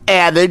Trump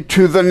added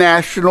to the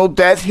national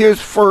debt his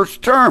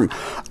first term.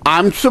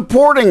 I'm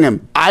supporting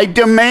him. I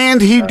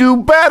demand he do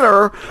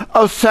better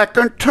a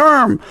second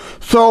term.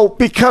 So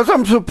because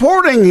I'm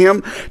supporting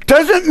him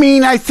doesn't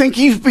mean I think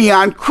he's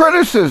beyond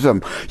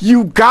criticism.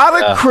 You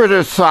gotta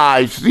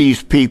criticize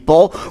these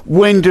people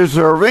when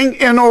deserving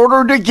in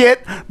order to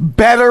get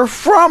better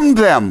from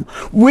them.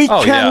 We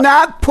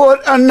cannot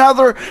put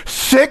another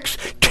 6,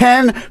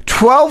 10,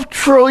 12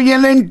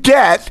 trillion in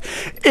debt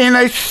in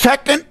a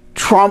second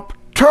Trump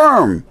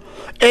term.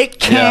 It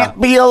can't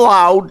be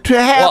allowed to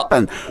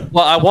happen.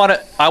 Well, I want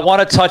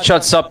to touch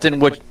on something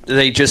which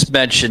they just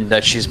mentioned,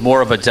 that she's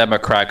more of a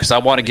Democrat, because I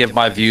want to give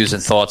my views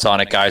and thoughts on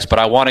it, guys. But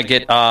I want to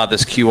get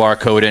this QR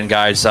code in,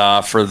 guys.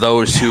 For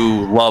those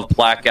who love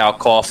Blackout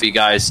Coffee,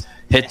 guys,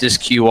 hit this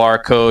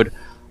QR code.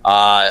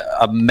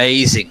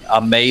 Amazing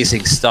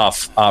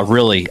stuff.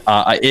 Really,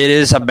 it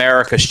is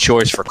America's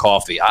choice for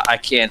coffee. I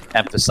can't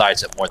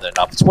emphasize it more than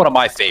enough. It's one of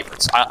my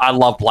favorites. I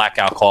love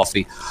Blackout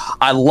Coffee.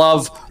 I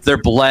love their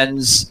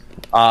blends.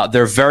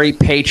 They're very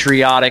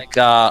patriotic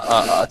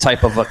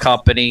type of a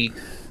company.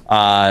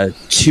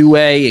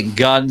 2A and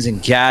guns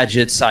and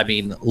gadgets. I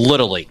mean,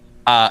 literally,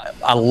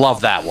 I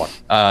love that one.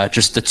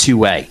 Just the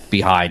 2A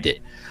behind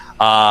it.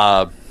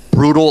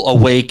 Brutal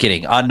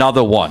Awakening,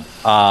 another one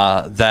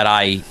that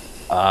I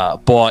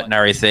bought and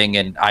everything,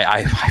 and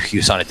I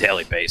use on a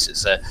daily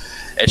basis.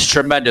 It's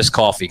tremendous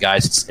coffee,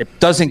 guys. It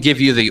doesn't give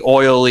you the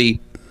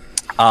oily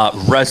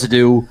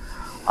residue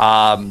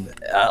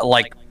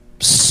like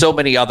so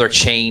many other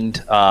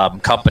chained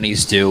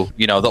companies do.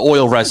 You know, the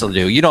oil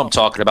residue. You know what I'm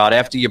talking about.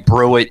 After you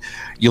brew it,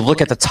 you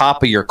look at the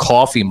top of your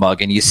coffee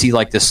mug and you see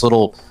like this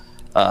little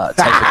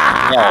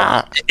type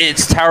of,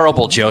 it's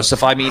terrible,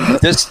 Joseph. I mean,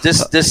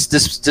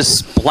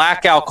 this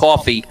Blackout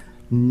Coffee,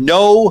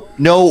 no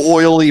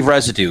oily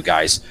residue,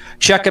 guys.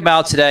 Check them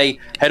out today.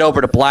 Head over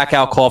to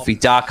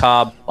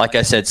blackoutcoffee.com. Like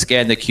I said,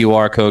 scan the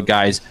QR code,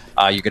 guys.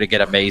 You're gonna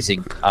get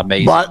amazing.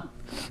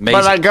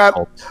 But I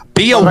got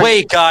be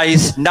awake,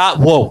 guys, not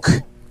woke.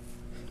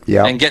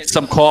 Yeah, and get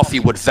some coffee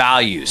with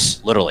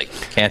values. Literally,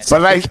 can't.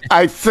 But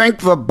I think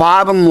the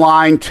bottom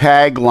line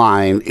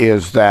tagline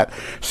is that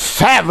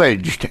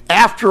savaged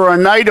after a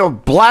night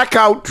of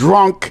blackout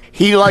drunk,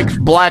 he likes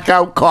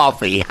blackout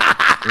coffee.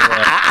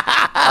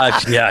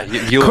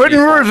 You couldn't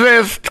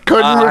resist.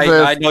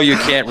 I know you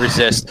can't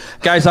resist,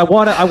 guys. I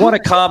want to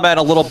comment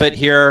a little bit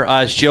here.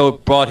 As Joe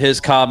brought his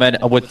comment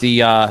with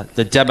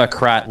the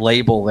Democrat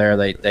label there,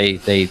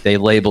 they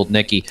labeled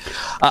Nikki.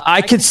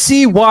 I could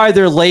see why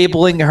they're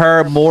labeling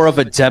her more of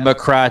a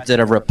Democrat than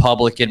a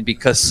Republican,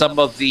 because some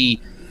of the,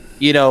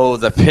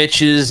 the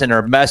pitches and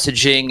her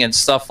messaging and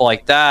stuff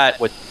like that,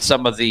 with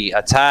some of the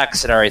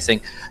attacks and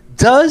everything,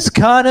 does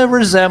kind of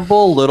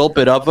resemble a little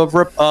bit of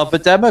a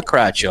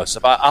Democrat,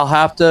 Joseph. I'll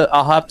have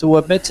to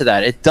admit to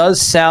that. It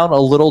does sound a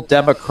little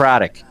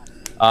Democratic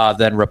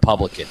than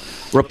Republican.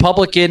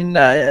 Republican,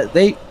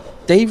 they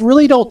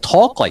really don't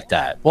talk like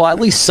that. Well, at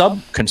least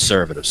some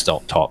conservatives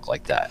don't talk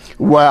like that.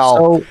 Well,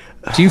 so,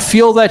 do you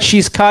feel that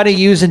she's kind of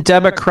using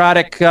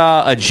Democratic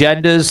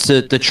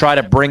agendas to try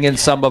to bring in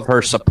some of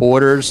her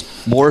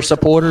more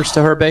supporters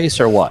to her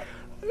base, or what?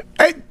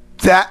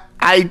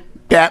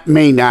 That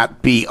may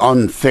not be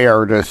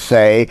unfair to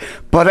say,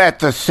 but at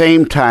the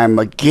same time,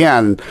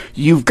 again,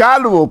 you've got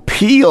to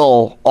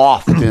appeal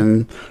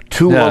often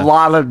to a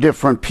lot of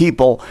different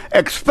people,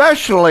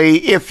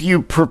 especially if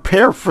you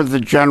prepare for the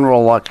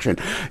general election.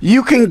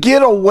 You can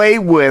get away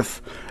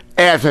with,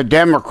 as a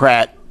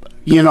Democrat,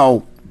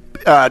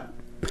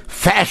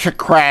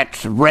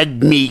 fascocrats,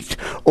 red meat,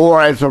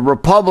 or as a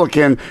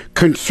Republican,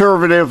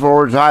 conservative,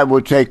 or as I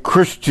would say,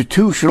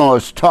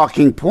 constitutionalist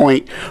talking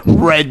point,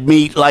 red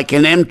meat, like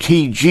an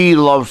MTG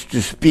loves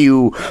to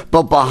spew,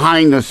 but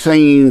behind the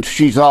scenes,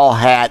 she's all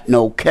hat,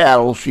 no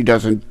cattle, she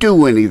doesn't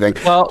do anything.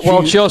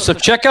 Well, Joseph,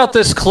 check out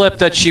this clip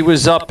that she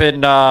was up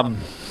in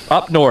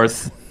up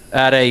north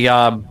at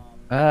a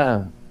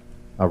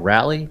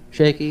rally,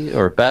 Shaky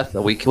or Beth?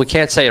 We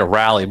can't say a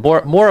rally.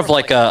 More of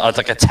like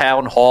a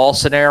town hall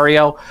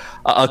scenario.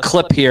 A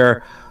clip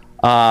here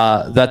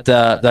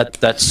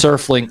that's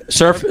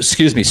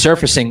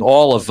surfacing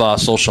all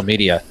of social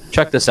media.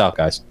 Check this out,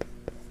 guys.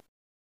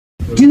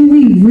 Do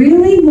we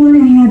really want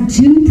to have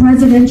two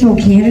presidential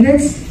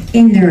candidates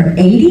in their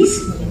 80s?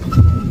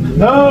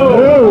 No.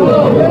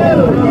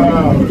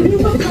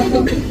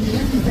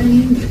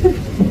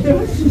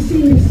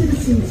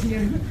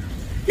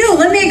 No,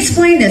 let me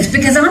explain this,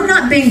 because I'm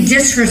not being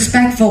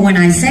disrespectful when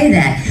I say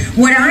that.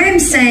 What I am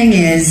saying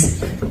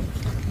is,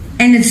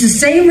 and it's the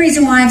same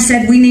reason why I've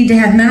said we need to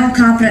have mental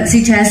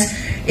competency tests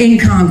in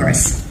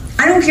Congress.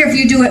 I don't care if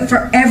you do it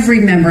for every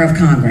member of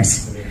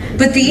Congress.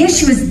 But the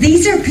issue is,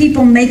 these are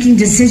people making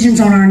decisions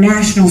on our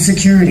national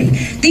security.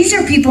 These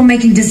are people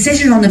making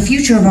decisions on the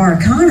future of our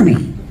economy.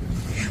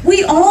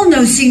 We all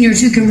know seniors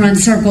who can run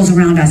circles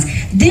around us.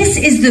 This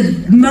is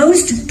the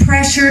most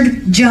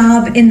pressured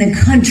job in the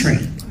country.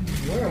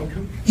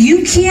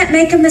 You can't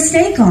make a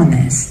mistake on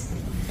this.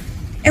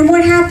 And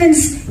what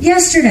happens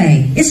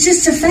yesterday? It's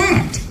just a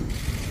fact.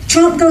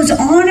 Trump goes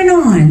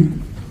on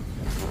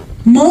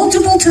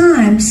multiple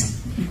times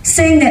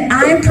saying that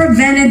I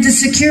prevented the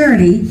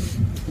security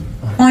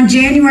on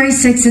January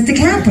 6th at the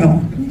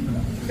Capitol.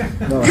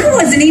 I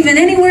wasn't even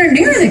anywhere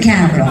near the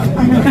Capitol.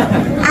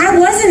 I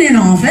wasn't in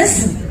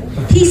office.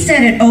 He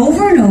said it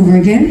over and over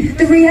again.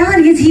 The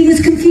reality is he was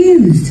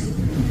confused.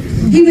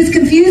 He was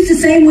confused the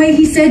same way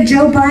he said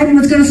Joe Biden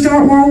was going to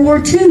start World War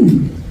II.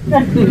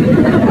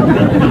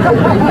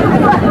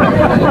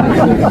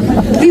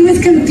 He was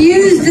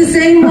confused the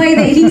same way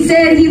that he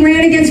said he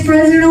ran against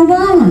President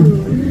Obama.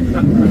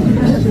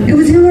 It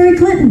was Hillary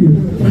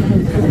Clinton.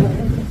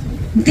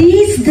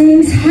 These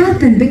things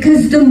happen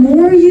because the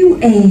more you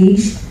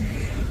age,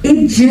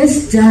 it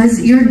just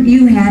does,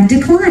 you have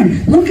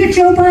decline. Look at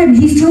Joe Biden.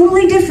 He's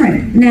totally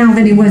different now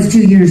than he was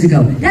 2 years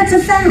ago. That's a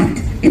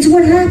fact. It's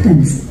what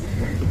happens.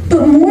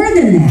 But more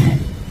than that,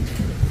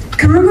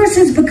 Congress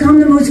has become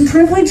the most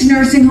privileged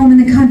nursing home in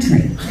the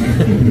country.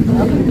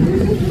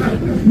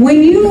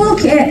 When you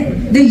look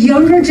at the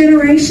younger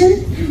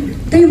generation,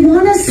 they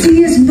want to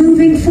see us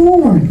moving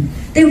forward.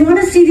 They want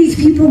to see these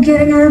people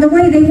getting out of the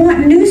way. They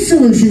want new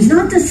solutions,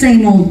 not the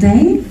same old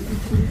thing.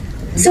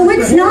 So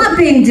it's not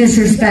being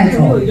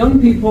disrespectful.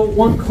 Young people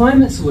want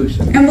climate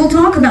solutions. And we'll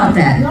talk about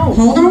that. No,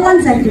 hold on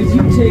one second. Because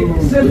you take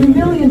 $70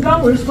 million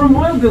from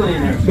oil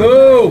billionaires.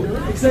 Boo!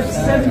 Except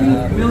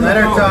 $70 million. Let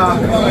her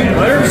talk.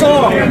 Let her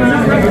talk.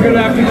 Have a good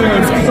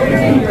afternoon.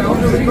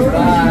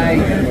 Bye.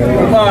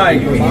 Bye.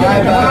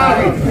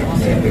 Bye.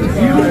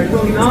 You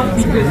will not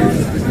be business.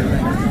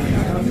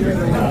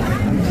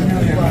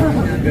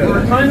 You're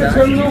a climate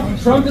criminal.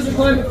 Trump is a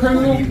climate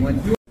criminal.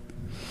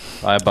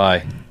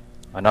 Bye-bye.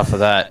 Enough of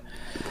that.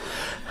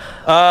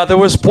 There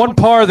was one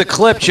part of the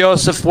clip,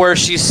 Joseph, where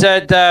she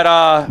said that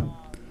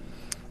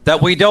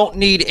that we don't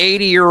need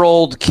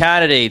 80-year-old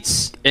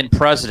candidates in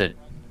president.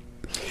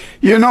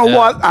 You know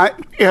what? I'm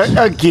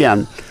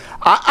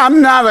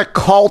not a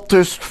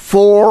cultist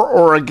for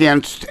or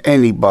against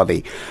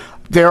anybody.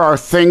 There are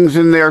things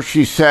in there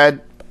she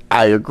said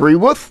I agree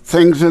with,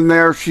 things in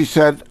there she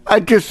said I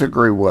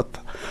disagree with.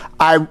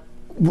 I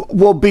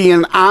will be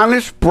an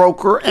honest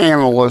broker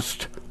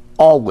analyst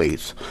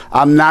always.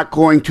 I'm not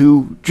going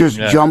to just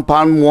jump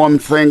on one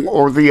thing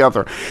or the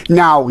other.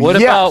 Now, what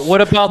about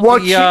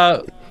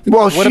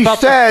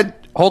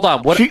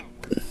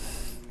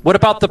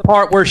the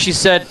part where she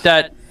said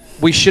that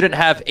we shouldn't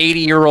have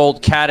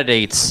 80-year-old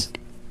candidates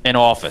in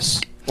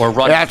office or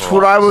running? That's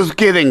what I was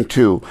getting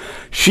to.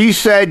 She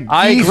said,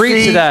 I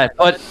agree to that,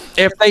 but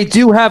if they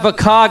do have a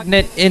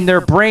cognate in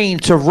their brain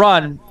to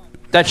run,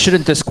 that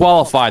shouldn't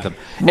disqualify them.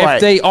 Right.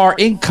 If they are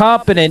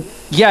incompetent,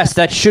 yes,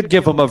 that should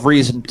give them a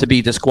reason to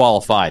be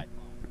disqualified.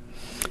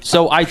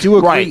 So I do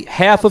agree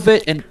half of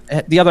it, and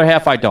the other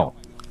half I don't.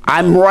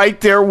 I'm right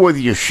there with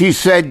you. She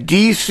said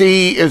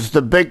D.C. is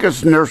the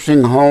biggest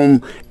nursing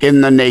home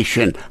in the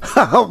nation.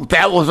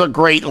 That was a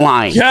great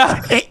line.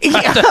 Yeah,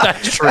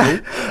 that's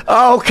true.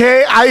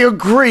 Okay, I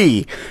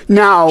agree.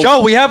 Now,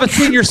 Joe, we have a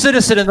senior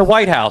citizen in the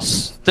White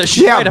House.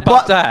 She's right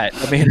about that.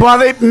 I mean,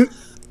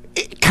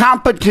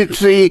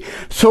 competency,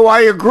 so I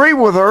agree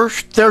with her.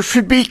 There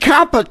should be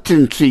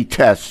competency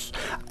tests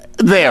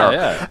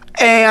there.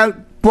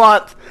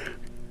 But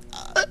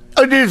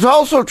it is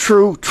also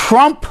true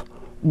Trump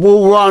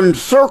will run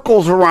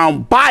circles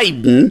around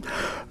Biden,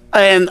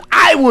 and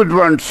I would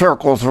run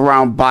circles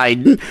around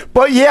Biden.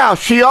 But yeah,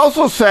 she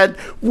also said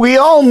we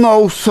all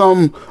know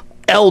some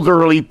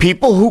elderly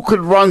people who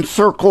could run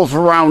circles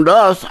around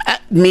us.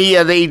 Me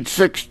at age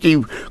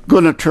 60,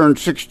 gonna turn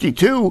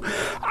 62.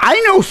 I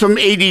know some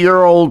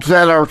 80-year-olds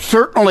that are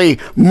certainly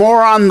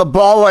more on the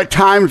ball at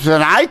times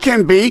than I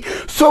can be.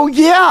 So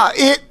yeah,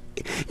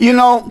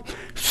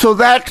 so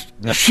that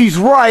she's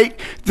right.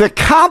 The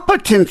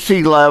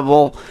competency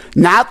level,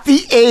 not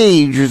the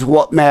age, is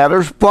what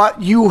matters,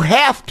 but you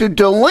have to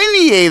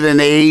delineate an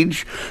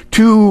age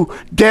to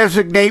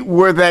designate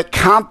where that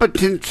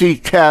competency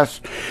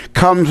test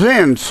comes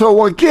in.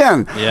 So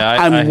again,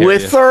 I'm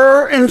with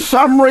her in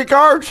some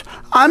regards.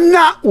 I'm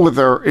not with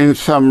her in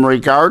some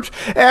regards.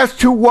 As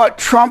to what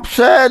Trump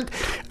said,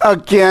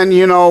 again,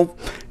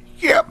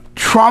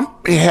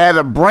 Trump had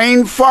a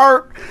brain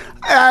fart.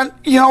 And,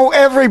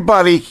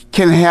 everybody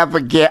can have a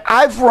gaffe.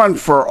 I've run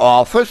for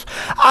office.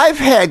 I've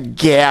had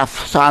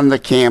gaffes on the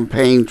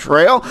campaign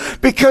trail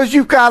because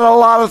you've got a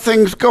lot of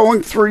things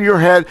going through your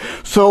head,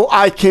 so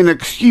I can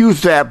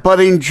excuse that. But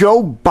in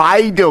Joe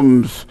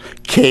Biden's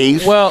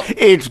case,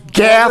 it's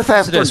gaffe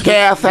after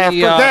gaffe after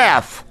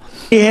gaffe.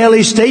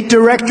 Haley, state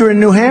director in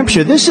New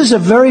Hampshire. This is a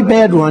very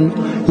bad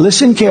one.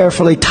 Listen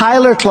carefully.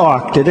 Tyler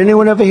Clark. Did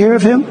anyone ever hear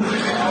of him?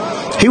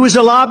 He was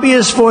a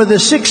lobbyist for the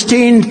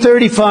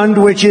 1630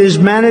 Fund, which is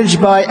managed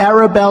by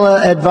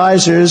Arabella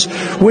Advisors,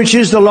 which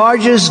is the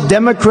largest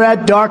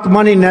Democrat dark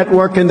money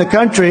network in the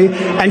country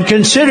and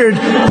considered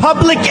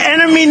public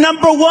enemy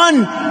number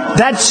one.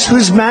 That's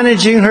who's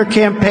managing her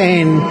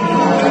campaign.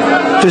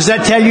 Does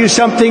that tell you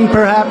something,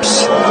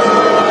 perhaps?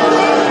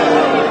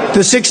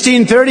 The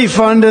 1630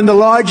 Fund and the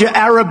larger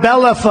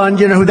Arabella Fund,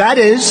 you know who that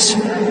is?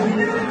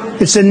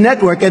 It's a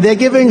network, and they're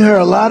giving her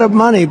a lot of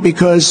money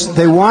because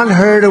they want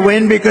her to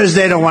win because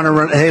they don't want to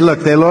run. Hey, look,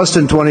 they lost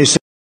in 2016.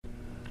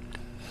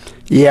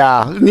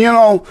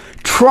 Yeah,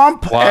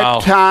 Trump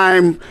at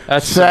times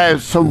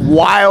says some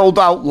wild,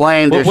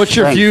 outlandish What's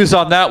your things. views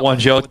on that one,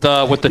 Joe, with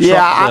the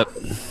Trump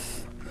clip?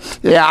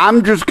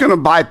 I'm just going to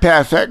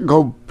bypass that and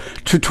go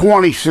to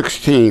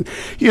 2016.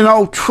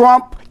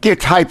 Trump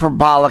gets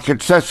hyperbolic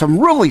and says some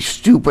really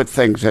stupid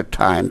things at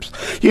times.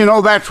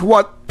 That's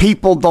what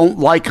people don't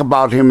like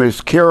about him, his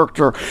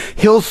character.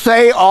 He'll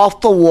say off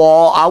the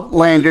wall,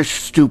 outlandish,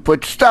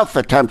 stupid stuff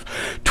at times.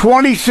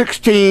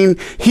 2016,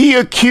 he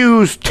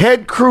accused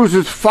Ted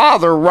Cruz's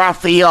father,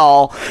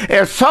 Raphael,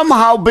 as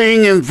somehow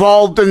being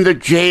involved in the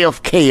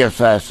JFK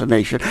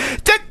assassination.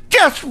 That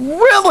just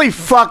really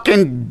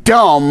fucking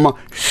dumb,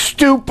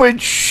 stupid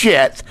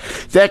shit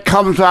that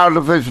comes out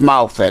of his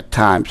mouth at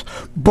times.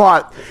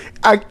 But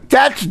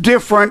that's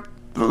different,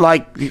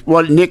 like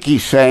what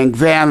Nikki's saying,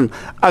 than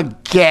a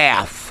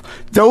gaffe.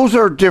 Those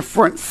are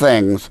different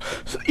things.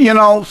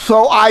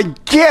 So I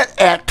get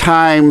at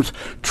times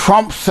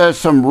Trump says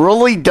some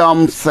really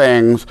dumb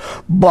things,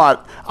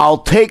 but I'll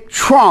take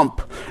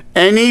Trump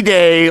any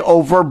day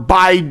over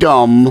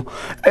Biden,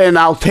 and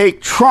I'll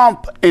take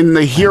Trump in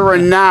the here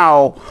and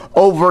now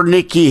over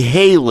Nikki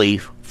Haley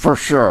for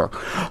sure.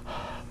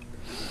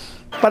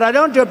 But I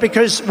don't do it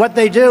because what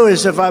they do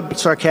is, if I'm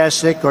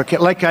sarcastic or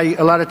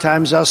a lot of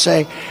times I'll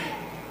say,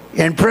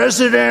 and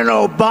President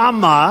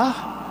Obama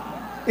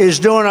is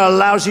doing a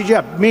lousy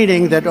job,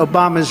 meaning that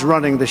Obama's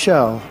running the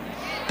show.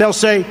 They'll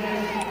say,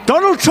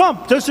 Donald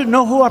Trump doesn't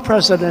know who our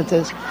president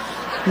is.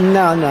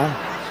 No.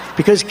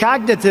 Because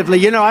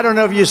cognitively, I don't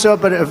know if you saw,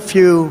 but a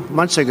few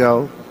months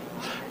ago,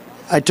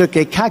 I took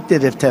a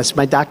cognitive test.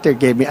 My doctor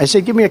gave me. I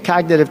said, give me a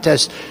cognitive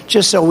test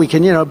just so we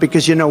can,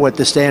 because you know what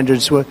the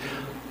standards were.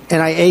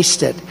 And I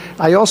aced it.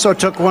 I also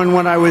took one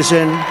when I was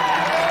in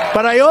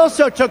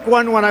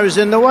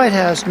the White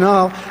House.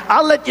 No,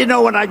 I'll let you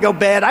know when I go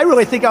bad. I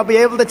really think I'll be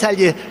able to tell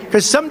you,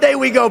 because someday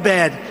we go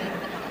bad.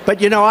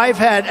 But, I've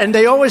had, and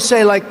they always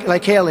say,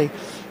 like Haley,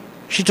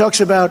 she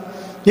talks about,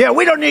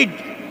 we don't need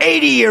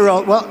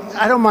 80-year-old. Well,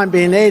 I don't mind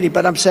being 80,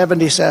 but I'm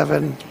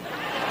 77.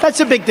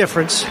 That's a big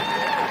difference.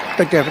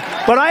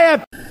 But I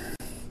have...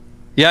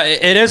 Yeah,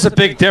 it is a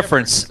big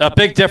difference.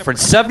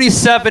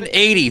 77,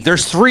 80.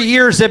 There's 3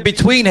 years in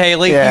between,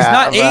 Haley. Yeah, he's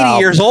not 80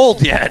 years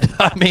old yet.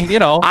 I mean,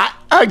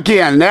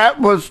 again, that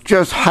was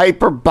just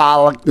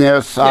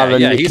hyperbolicness out of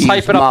Nikki's he's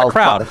hyping up the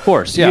crowd, of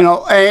course.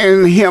 Yeah.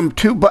 And him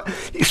too. But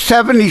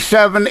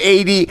 77,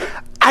 80,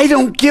 I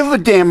don't give a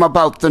damn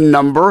about the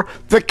number,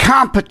 the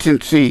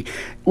competency.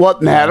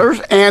 What matters.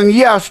 And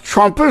yes,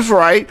 Trump is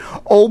right.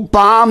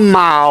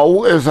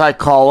 Obama, as I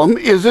call him,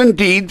 is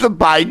indeed the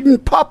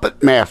Biden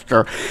puppet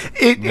master.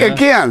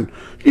 Again,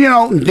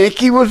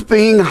 Nikki was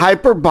being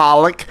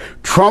hyperbolic.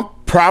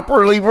 Trump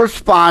properly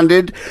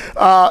responded.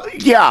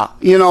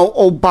 Obama,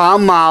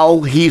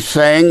 he's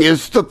saying,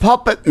 is the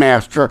puppet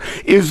master,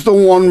 is the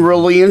one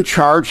really in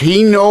charge.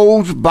 He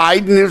knows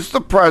Biden is the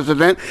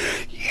president.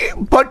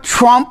 But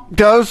Trump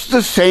does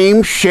the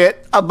same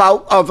shit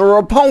about other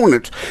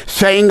opponents,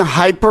 saying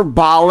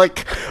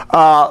hyperbolic,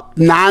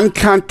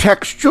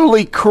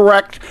 non-contextually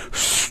correct,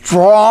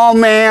 straw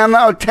man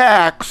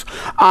attacks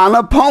on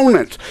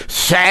opponents.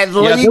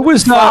 Sadly,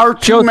 far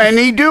too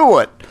many do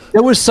it.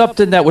 There was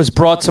something that was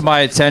brought to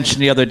my attention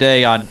the other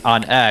day on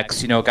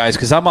X, guys,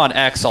 because I'm on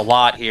X a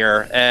lot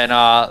here, and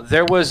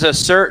there was a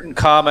certain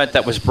comment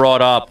that was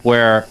brought up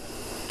where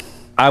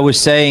I was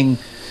saying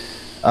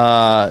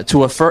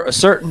to a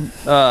certain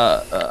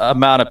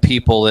amount of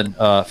people and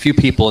a few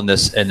people in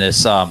this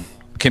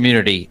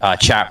community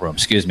chat room,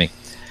 excuse me,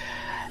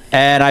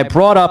 and I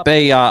brought up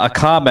a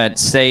comment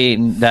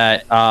saying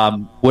that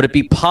would it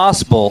be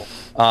possible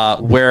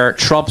where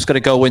Trump's going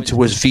to go into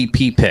his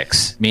VP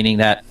picks, meaning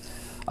that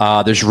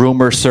there's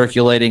rumors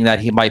circulating that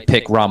he might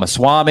pick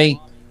Ramaswamy,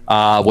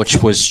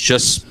 which was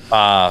just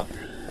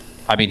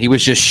he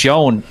was just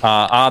shown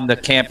on the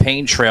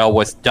campaign trail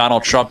with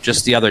Donald Trump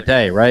just the other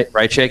day, right,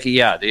 Shaky?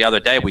 Yeah, the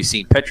other day we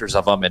seen pictures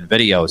of him in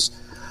videos.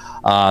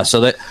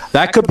 So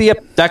that could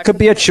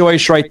be a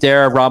choice right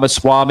there,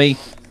 Ramaswamy.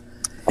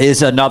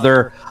 is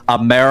another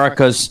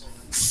America's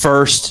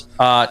first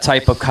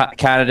type of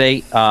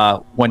candidate.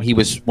 When he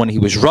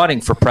was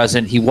running for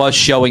president, he was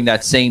showing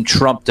that same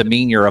Trump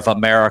demeanor of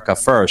America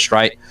first,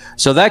 right?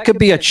 So that could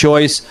be a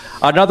choice.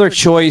 Another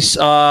choice,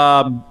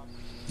 South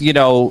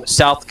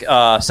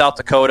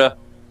Dakota.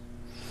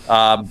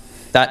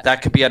 That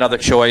could be another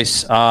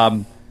choice.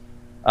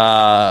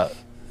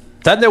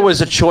 Then there was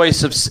a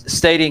choice of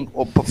stating.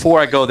 Well, before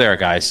I go there,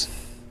 guys,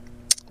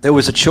 there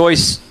was a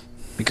choice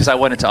because I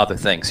went into other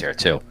things here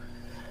too.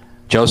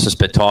 Joseph's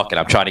been talking.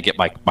 I'm trying to get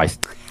my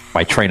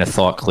train of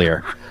thought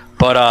clear.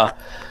 But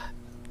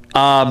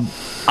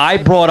I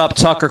brought up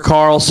Tucker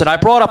Carlson. I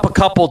brought up a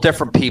couple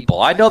different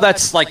people. I know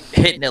that's like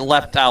hitting it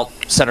left out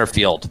center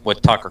field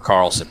with Tucker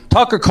Carlson.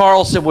 Tucker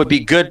Carlson would be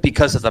good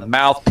because of the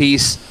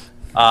mouthpiece,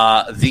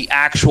 the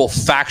actual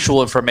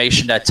factual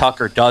information that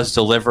Tucker does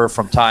deliver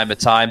from time to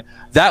time.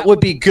 That would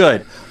be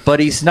good. But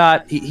he's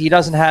not. He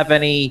doesn't have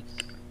any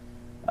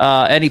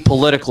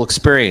political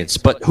experience.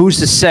 But who's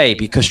to say?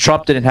 Because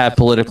Trump didn't have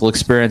political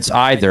experience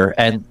either,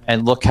 and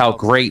look how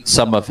great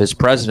some of his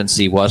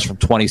presidency was from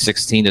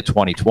 2016 to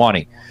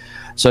 2020.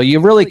 So you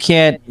really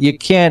can't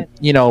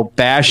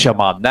bash him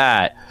on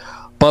that.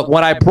 But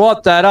when I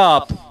brought that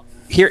up,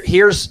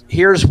 here's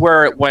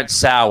where it went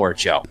sour,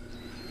 Joe.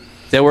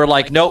 They were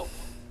like, nope,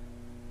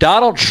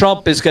 Donald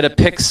Trump is going to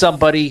pick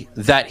somebody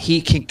that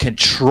he can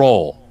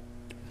control.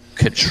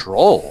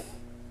 Control?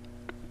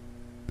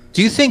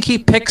 Do you think he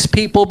picks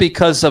people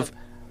because of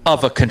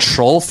a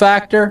control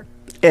factor?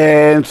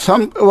 And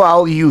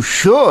you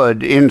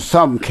should in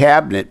some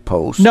cabinet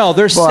posts. No,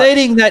 they're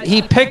stating that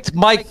he picked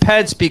Mike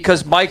Pence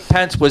because Mike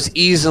Pence was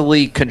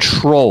easily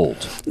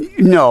controlled.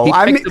 No,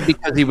 he picked him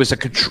because he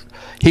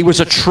was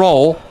a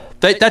troll.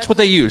 That's what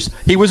they used.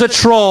 He was a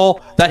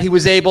troll that he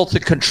was able to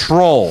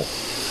control.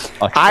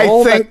 I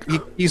think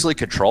he easily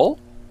control?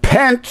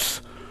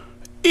 Pence,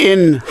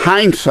 in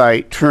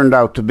hindsight, turned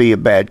out to be a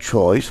bad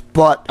choice.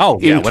 But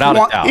in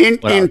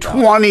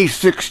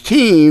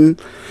 2016,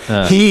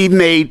 he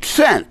made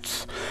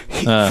sense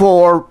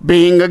for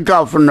being a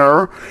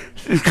governor.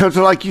 Because,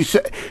 like you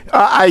said,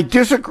 I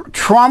disagree.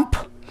 Trump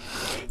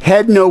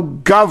had no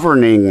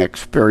governing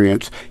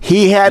experience.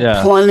 He had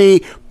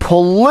plenty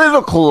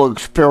political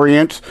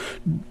experience,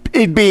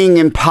 being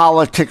in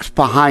politics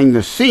behind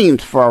the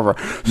scenes forever.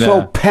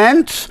 So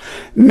Pence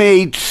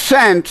made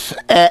sense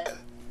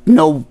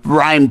no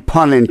rhyme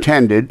pun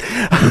intended.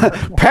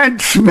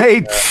 Pence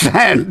made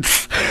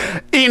sense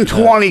in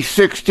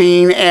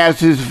 2016 as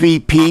his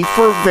VP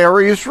for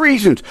various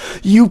reasons.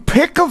 You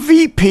pick a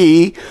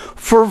VP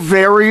for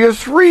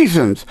various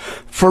reasons.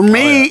 For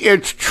me,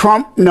 it's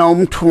Trump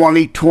Gnome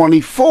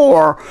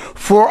 2024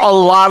 for a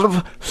lot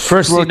of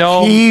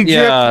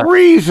strategic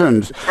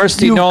reasons.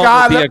 Kristi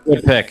Noem would be a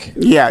good pick.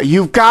 Yeah,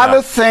 you've got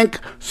to think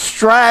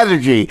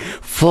strategy.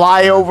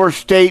 Flyover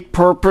state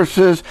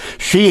purposes.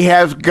 She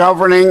has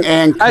governing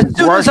and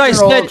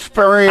congressional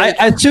experience.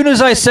 As soon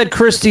as I said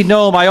Kristi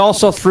Noem, I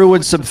also threw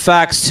in some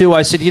facts, too.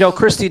 I said,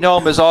 Kristi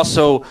Noem is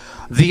also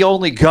the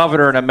only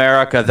governor in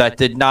America that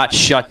did not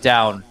shut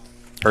down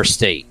her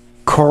state.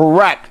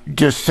 Correct.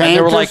 DeSantis. And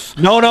they were like,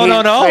 no.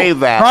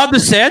 Ron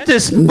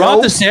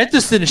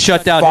DeSantis didn't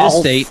shut down his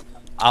state.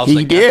 I was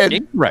did. That's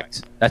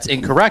incorrect. That's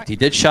incorrect. He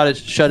did shut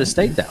his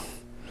state down.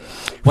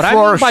 What I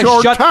mean by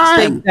shut the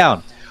state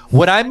down,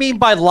 what I mean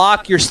by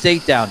lock your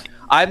state down,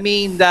 I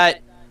mean that,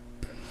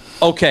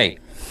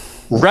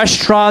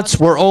 restaurants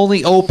were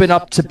only open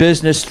up to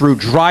business through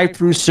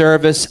drive-through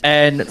service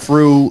and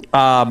through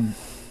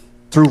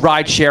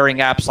ride-sharing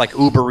apps like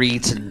Uber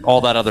Eats and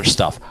all that other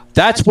stuff.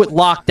 That's the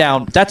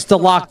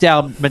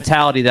lockdown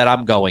mentality that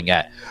I'm going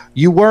at.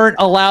 You weren't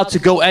allowed to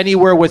go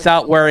anywhere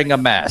without wearing a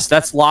mask.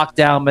 That's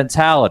lockdown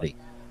mentality.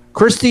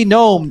 Kristi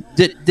Noem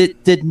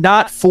did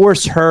not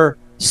force her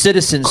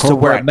citizens to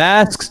wear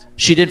masks.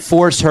 She didn't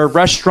force her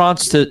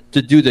restaurants to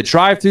do the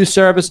drive-through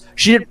service.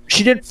 She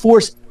didn't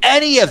force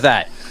any of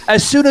that.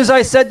 As soon as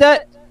I said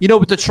that, you know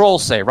what the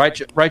trolls say, right,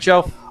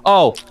 Joe?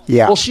 Oh,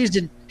 yeah. Well, she's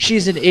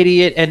an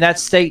idiot, and that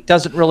state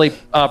doesn't really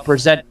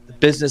present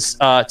business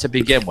to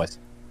begin with.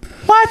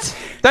 What?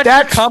 That's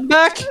your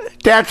comeback?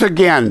 That's,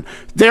 again,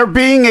 they're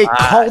being a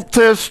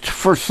cultist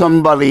for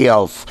somebody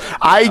else.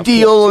 I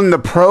deal in the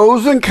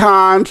pros and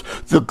cons,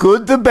 the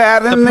good, the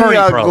bad, and the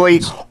ugly.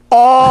 Pros.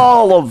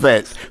 All of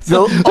it.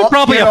 They're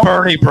probably a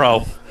Bernie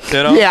bro.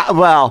 Yeah,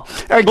 well,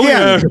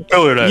 again,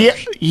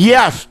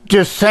 yes,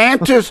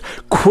 DeSantis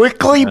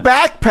quickly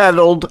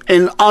backpedaled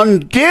and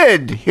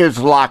undid his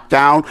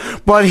lockdown,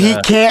 but he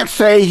can't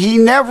say he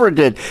never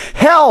did.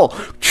 Hell,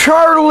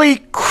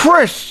 Charlie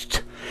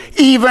Crist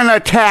even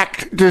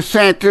attacked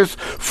DeSantis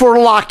for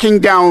locking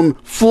down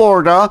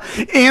Florida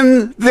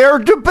in their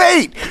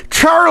debate.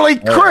 Charlie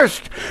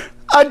Crist,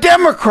 a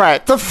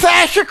Democrat. The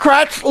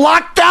fascocrats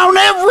locked down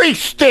every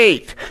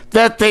state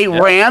that they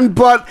ran,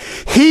 but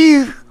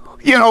he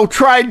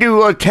tried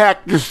to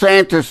attack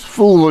DeSantis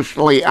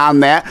foolishly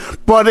on that,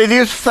 but it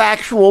is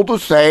factual to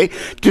say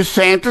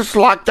DeSantis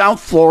locked down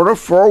Florida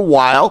for a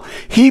while.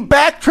 He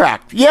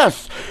backtracked.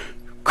 Yes,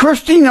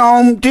 Kristi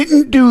Noem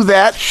didn't do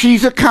that.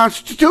 She's a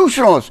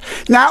constitutionalist.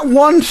 Not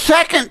 1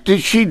 second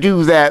did she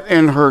do that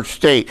in her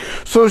state.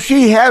 So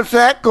she has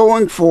that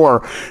going for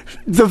her.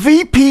 The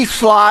VP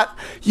slot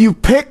you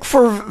pick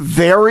for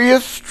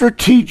various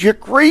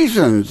strategic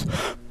reasons.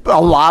 A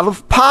lot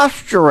of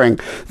posturing.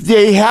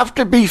 They have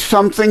to be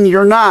something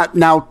you're not.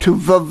 Now, to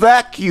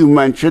Vivek, you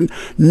mentioned,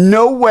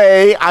 no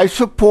way I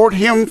support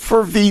him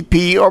for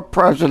VP or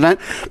president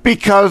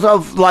because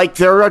of, like,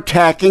 they're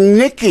attacking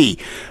Nikki.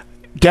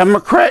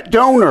 Democrat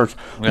donors.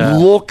 Yeah.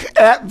 Look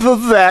at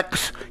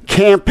Vivek's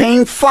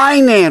campaign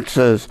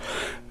finances.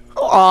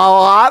 A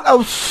lot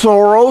of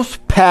Soros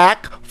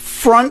PAC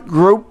front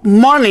group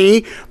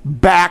money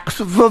backs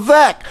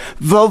Vivek.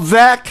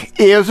 Vivek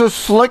is a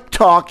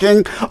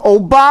slick-talking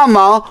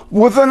Obama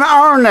with an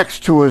R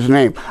next to his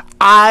name.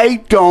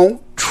 I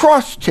don't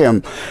trust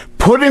him.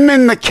 Put him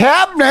in the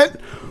cabinet,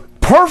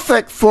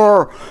 perfect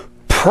for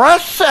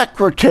press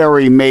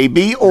secretary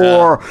maybe,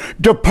 or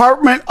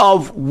department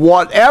of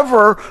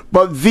whatever,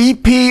 but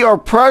VP or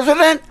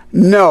president,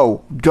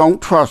 no,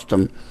 don't trust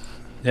him.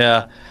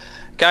 Yeah.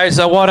 Guys,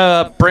 I want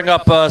to bring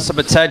up some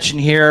attention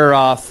here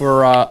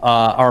for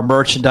our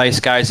merchandise,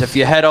 guys. If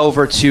you head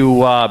over to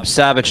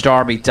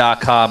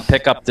SavageArmy.com,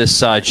 pick up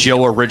this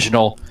Joe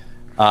Original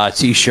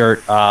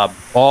T-shirt.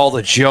 All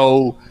the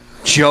Joe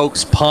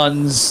jokes,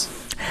 puns,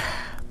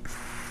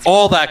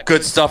 all that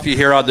good stuff you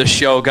hear on the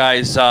show,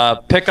 guys.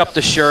 Pick up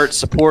the shirt,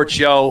 support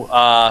Joe.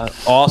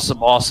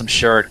 Awesome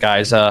shirt,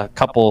 guys.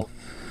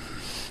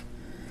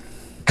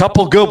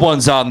 Couple good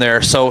ones on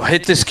there. So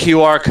hit this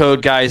QR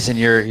code, guys, and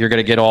you're going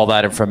to get all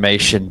that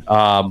information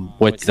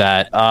with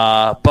that.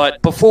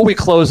 But before we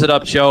close it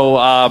up, Joe,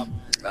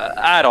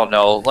 I don't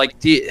know. Like,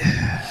 do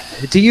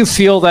you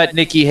feel that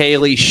Nikki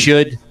Haley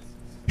should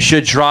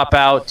drop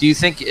out? Do you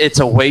think it's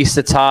a waste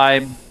of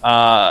time?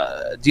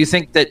 Do you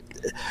think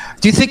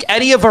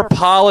any of her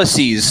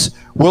policies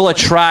will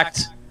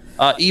attract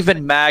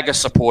even MAGA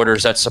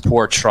supporters that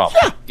support Trump?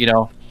 Yeah. You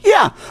know?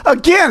 Yeah.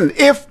 Again,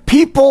 if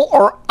people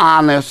are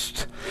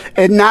honest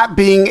and not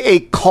being a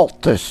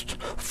cultist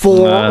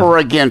for or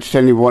against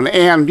anyone.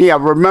 And, yeah,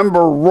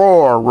 remember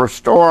ROAR,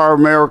 Restore Our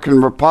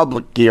American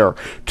Republic here,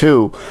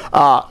 too.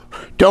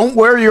 Don't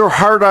wear your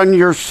heart on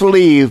your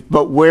sleeve,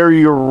 but wear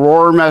your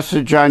ROAR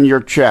message on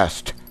your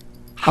chest.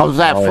 How's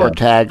that for a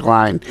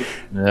tagline?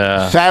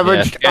 Yeah.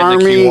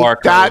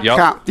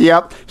 SavageArmy.com.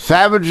 Yep.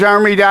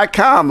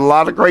 SavageArmy.com. A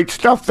lot of great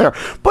stuff there.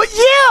 But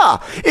yeah,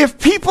 if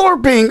people are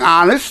being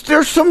honest,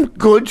 there's some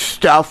good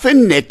stuff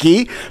in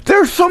Nikki.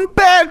 There's some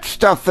bad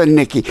stuff in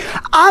Nikki.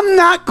 I'm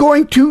not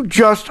going to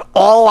just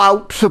all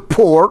out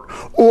support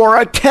or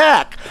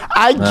attack.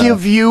 I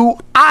give you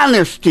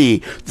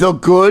honesty. The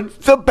good,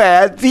 the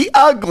bad, the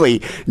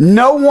ugly.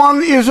 No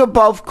one is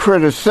above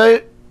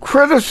criticism,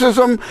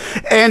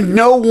 and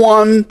no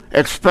one,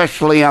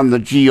 especially on the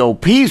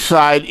GOP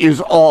side,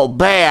 is all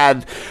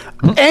bad.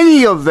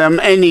 Any of them,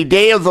 any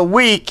day of the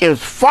week,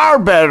 is far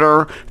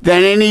better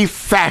than any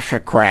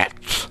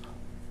fascocrats.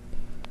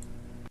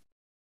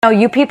 No,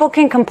 you people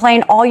can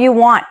complain all you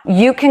want.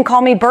 You can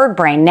call me bird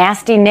brain,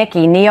 nasty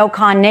Nikki,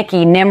 neocon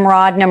Nikki,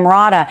 Nimrod,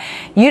 Nimrata.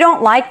 You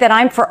don't like that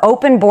I'm for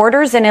open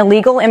borders and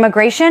illegal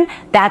immigration?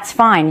 That's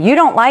fine. You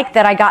don't like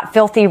that I got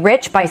filthy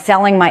rich by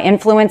selling my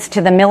influence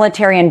to the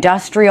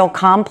military-industrial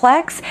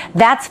complex?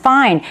 That's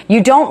fine.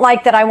 You don't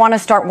like that I want to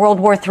start World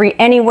War III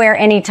anywhere,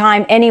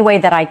 anytime, any way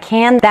that I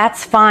can?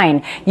 That's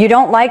fine. You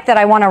don't like that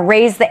I want to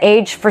raise the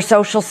age for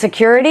Social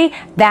Security?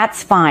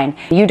 That's fine.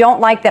 You don't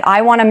like that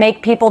I want to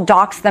make people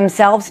dox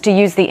themselves to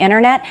use the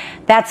internet?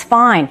 That's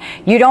fine.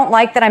 You don't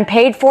like that I'm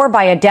paid for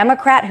by a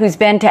Democrat who's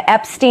been to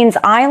Epstein's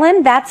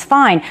Island? That's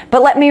fine.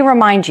 But let me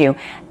remind you,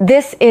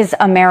 this is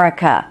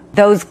America.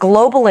 Those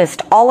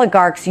globalist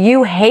oligarchs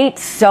you hate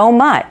so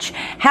much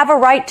have a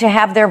right to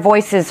have their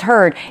voices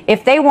heard.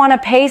 If they want to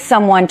pay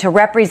someone to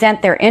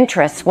represent their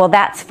interests, well,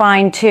 that's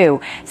fine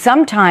too.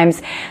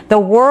 Sometimes the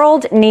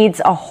world needs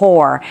a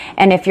whore.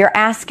 And if you're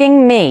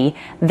asking me,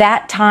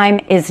 that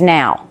time is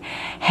now.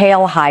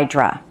 Hail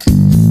Hydra.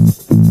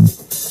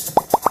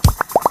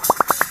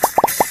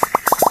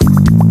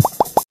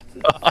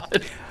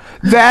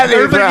 That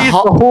is a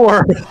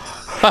whore.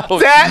 That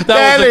was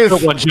a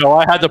good one, Joe.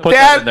 I had to put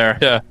that in there.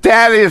 Yeah.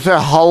 That is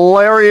a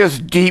hilarious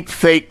deep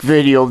fake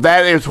video.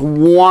 That is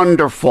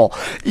wonderful.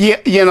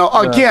 You know,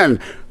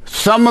 again,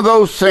 some of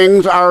those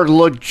things are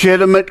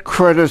legitimate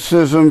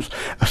criticisms.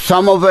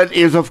 Some of it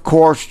is, of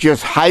course,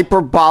 just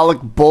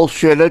hyperbolic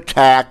bullshit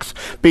attacks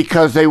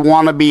because they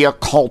want to be a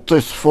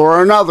cultist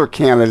for another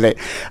candidate.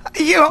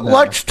 You know,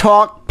 let's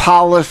talk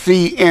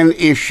policy and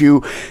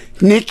issue.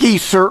 Nikki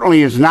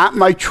certainly is not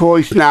my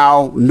choice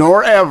now,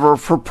 nor ever,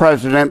 for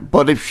president,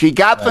 but if she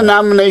got the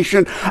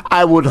nomination,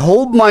 I would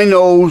hold my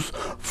nose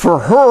for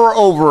her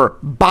over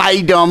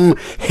Biden,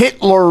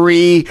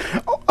 Hitlery,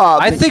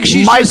 I think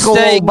she's Michael just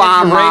staying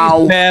Obama. in the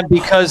race, man,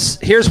 because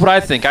here's what I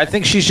think. I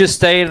think she's just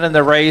staying in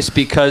the race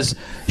because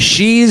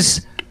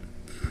she's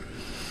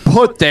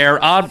put there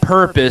on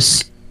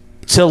purpose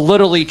to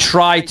literally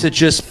try to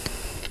just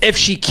if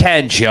she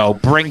can, Joe,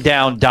 bring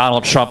down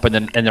Donald Trump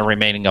in the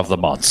remaining of the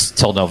months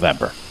till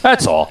November.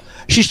 That's all.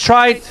 She's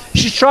tried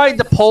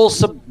to pull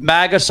some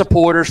MAGA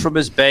supporters from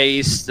his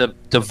base to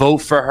vote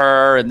for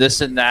her and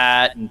this and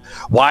that, and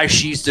why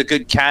she's the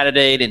good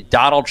candidate and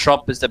Donald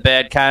Trump is the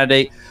bad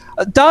candidate.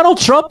 Donald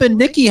Trump and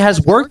Nikki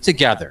has worked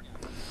together.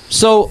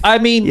 So, I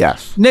mean,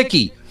 yes.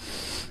 Nikki,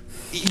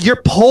 your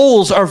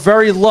polls are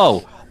very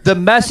low. The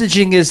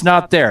messaging is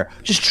not there.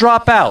 Just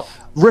drop out.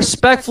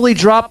 Respectfully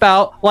drop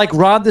out, like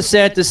Ron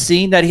DeSantis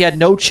seen that he had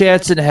no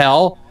chance in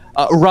hell.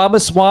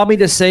 Ramaswamy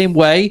the same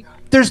way.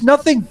 There's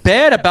nothing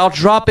bad about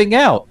dropping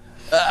out.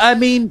 I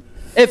mean,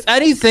 if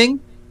anything,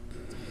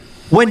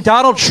 when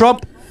Donald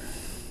Trump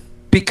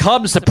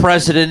becomes the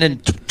president in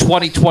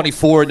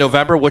 2024 in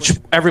November, which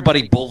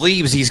everybody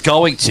believes he's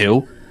going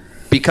to,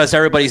 because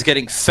everybody's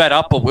getting fed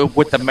up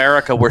with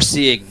America we're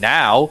seeing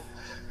now,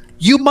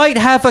 you might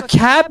have a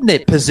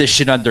cabinet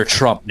position under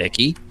Trump,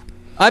 Nikki.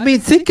 I mean,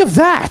 think of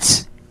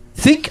that.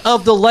 Think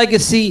of the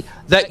legacy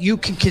that you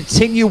can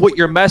continue with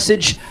your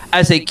message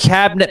as a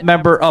cabinet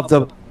member of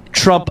the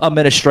Trump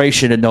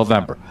administration in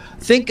November.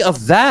 Think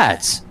of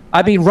that.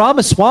 I mean,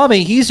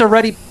 Ramaswamy, he's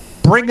already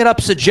bringing up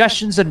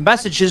suggestions and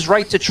messages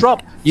right to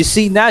Trump. You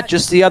seen that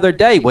just the other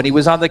day when he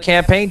was on the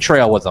campaign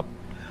trail with him.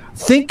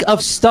 Think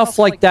of stuff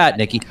like that,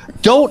 Nikki.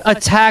 Don't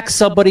attack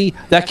somebody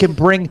that can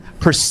bring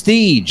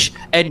prestige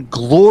and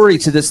glory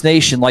to this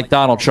nation like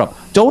Donald Trump.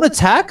 Don't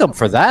attack him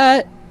for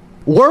that.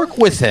 Work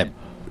with him.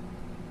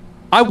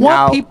 I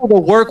want people to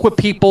work with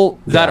people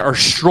that are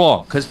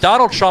strong, because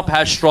Donald Trump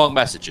has strong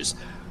messages.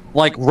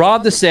 Like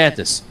Ron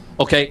DeSantis,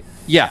 okay,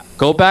 yeah,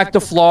 go back to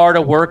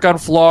Florida, work on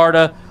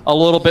Florida a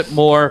little bit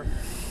more.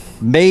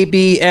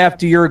 Maybe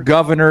after your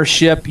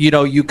governorship,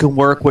 you can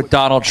work with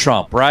Donald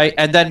Trump, right?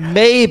 And then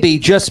maybe,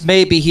 just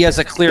maybe, he has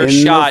a clear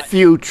shot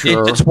future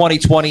into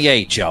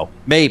 2028, Joe.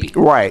 Maybe.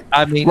 Right.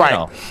 I mean,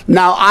 right.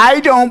 Now, I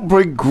don't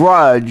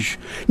begrudge.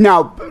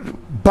 Now,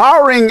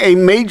 barring a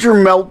major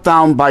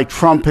meltdown by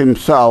Trump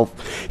himself,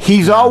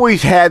 he's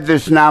always had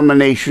this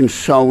nomination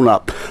shown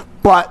up.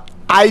 But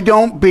I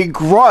don't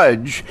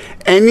begrudge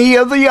any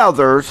of the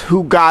others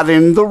who got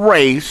in the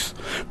race,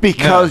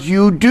 because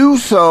you do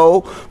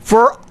so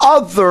for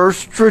other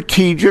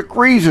strategic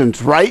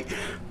reasons, right?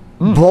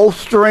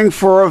 Bolstering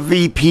for a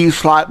VP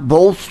slot,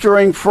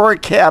 bolstering for a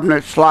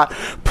cabinet slot,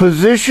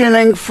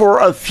 positioning for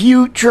a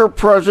future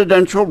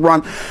presidential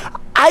run.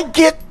 I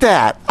get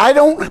that. I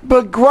don't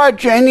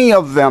begrudge any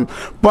of them,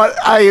 but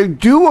I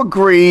do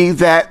agree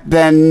that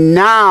then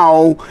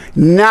now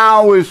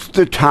is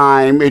the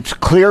time. It's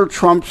clear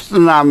Trump's the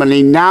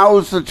nominee. Now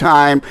is the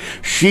time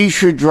she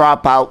should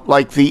drop out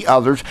like the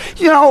others.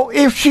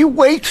 If she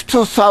waits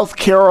till South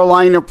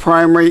Carolina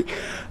primary,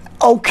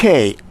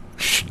 okay,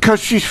 because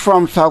she's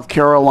from South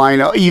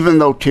Carolina, even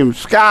though Tim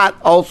Scott,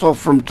 also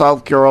from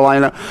South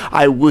Carolina,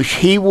 I wish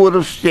he would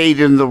have stayed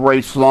in the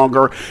race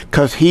longer,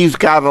 because he's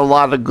got a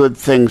lot of good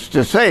things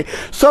to say.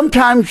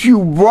 Sometimes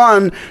you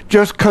run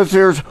just because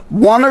there's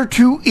one or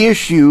two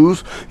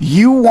issues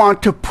you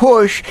want to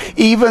push,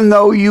 even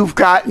though you've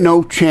got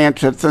no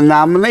chance at the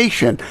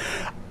nomination.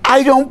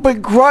 I don't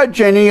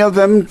begrudge any of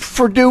them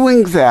for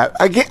doing that.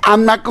 Again,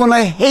 I'm not going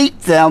to hate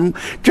them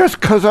just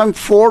because I'm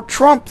for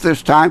Trump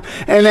this time.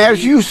 And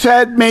as you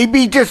said,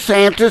 maybe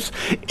DeSantis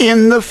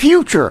in the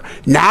future.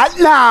 Not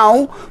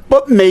now,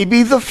 but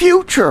maybe the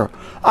future.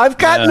 I've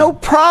got no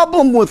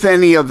problem with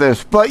any of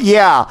this. But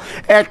yeah,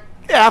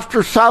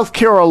 after South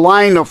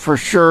Carolina, for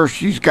sure,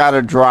 she's got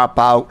to drop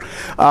out.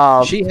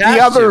 She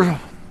has to.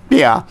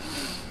 Yeah.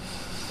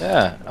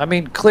 Yeah, I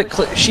mean,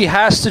 she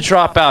has to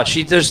drop out.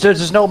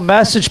 There's no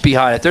message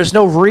behind it. There's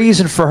no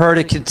reason for her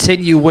to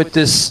continue with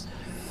this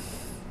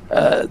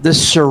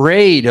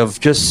charade of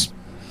just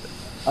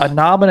a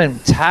nominal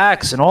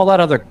tax and all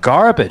that other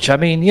garbage. I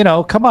mean,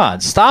 come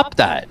on, stop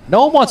that.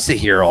 No one wants to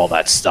hear all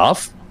that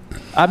stuff.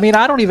 I mean,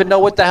 I don't even know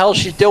what the hell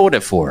she's doing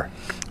it for.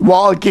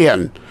 Well,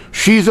 again,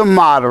 she's a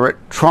moderate.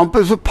 Trump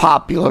is a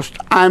populist.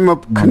 I'm a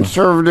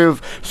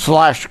conservative /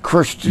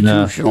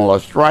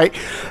 Christianationalist, right?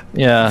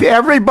 Yeah.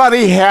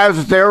 Everybody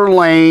has their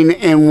lane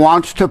and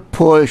wants to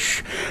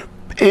push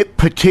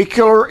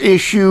particular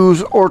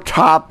issues or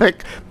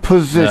topic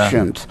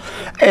positions.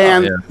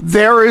 And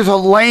there is a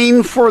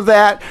lane for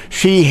that.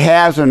 She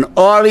has an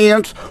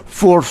audience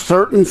for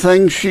certain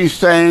things she's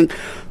saying.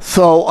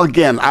 So,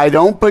 again, I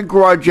don't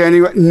begrudge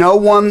anyone. No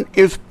one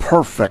is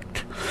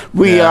perfect.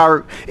 We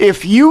are.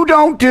 If you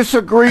don't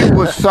disagree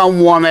with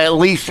someone at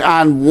least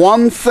on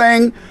one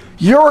thing,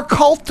 you're a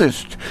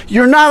cultist.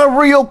 You're not a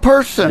real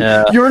person.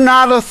 You're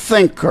not a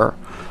thinker.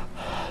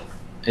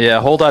 Yeah,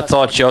 hold that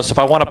thought, Joseph.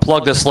 I want to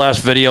plug this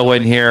last video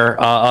in here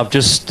of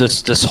just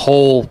this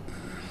whole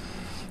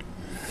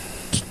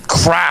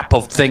crap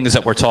of things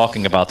that we're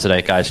talking about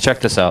today, guys. Check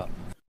this out.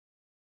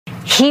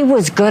 He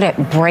was good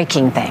at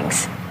breaking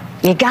things.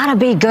 You got to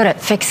be good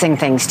at fixing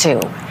things, too.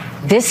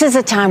 This is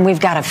a time we've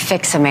got to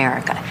fix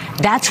America.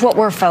 That's what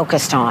we're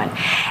focused on.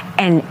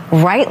 And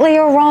rightly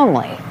or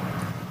wrongly,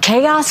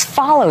 chaos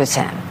follows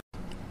him.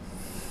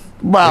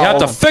 Well, we have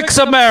to fix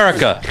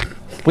America.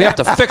 We have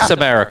to fix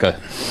America.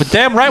 But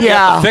damn right we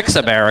have to fix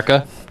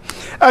America.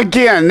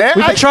 Again,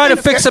 we've been trying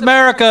to fix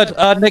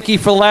America, Nikki,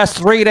 for the last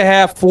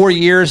 3.5, 4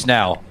 years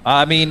now.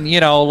 I mean,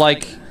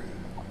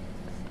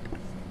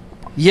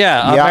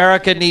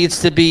 America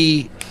needs to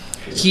be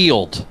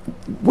healed.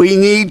 We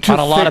need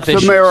to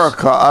fix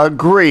America.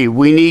 Agree.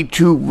 We need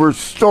to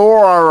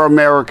restore our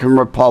American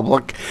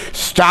republic.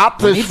 Stop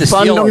this. We need to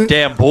seal our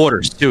damn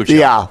borders too, Joe.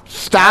 Yeah.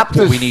 Stop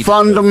this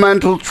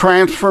fundamental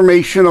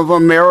transformation of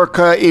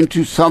America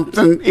into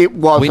something it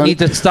wasn't. We need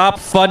to stop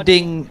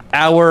funding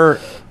our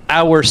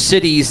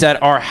cities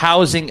that are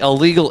housing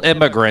illegal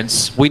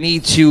immigrants. We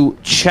need to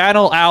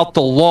channel out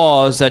the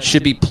laws that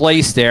should be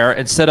placed there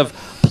instead of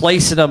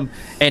placing them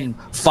in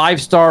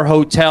 5-star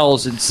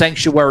hotels in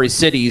sanctuary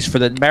cities for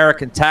the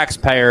American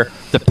taxpayer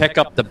to pick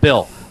up the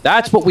bill.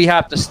 That's what we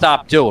have to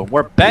stop doing.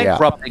 We're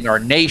bankrupting our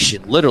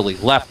nation, literally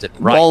left and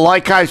right. Well,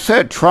 like I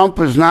said, Trump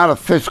is not a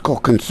fiscal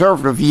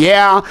conservative.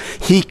 Yeah,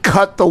 he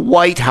cut the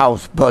White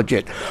House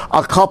budget,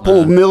 a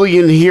couple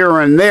million here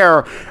and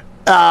there,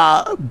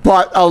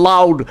 but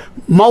allowed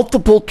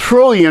multiple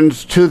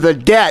trillions to the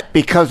debt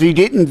because he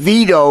didn't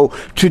veto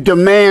to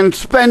demand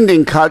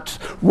spending cuts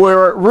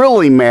where it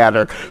really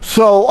mattered.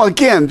 So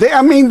again,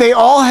 they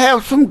all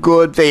have some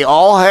good, they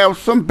all have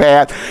some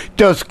bad.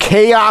 Does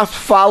chaos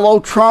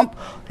follow Trump?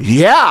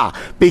 Yeah,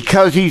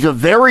 because he's a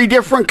very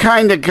different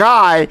kind of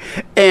guy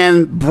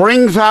and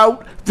brings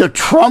out the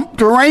Trump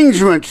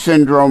derangement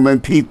syndrome in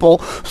people.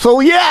 So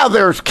yeah,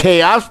 there's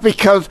chaos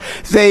because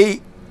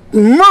they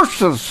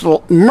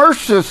mercifully,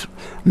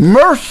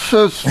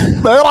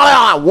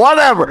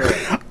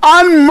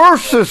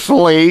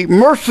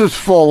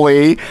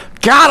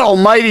 God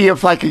almighty,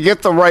 if I could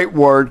get the right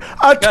word,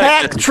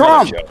 attack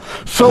Trump.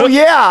 So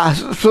yeah,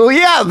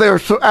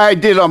 there's, I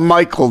did a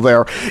Michael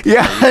there.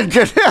 Yeah.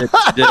 Did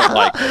a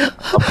Michael,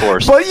 of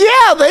course. But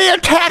yeah, they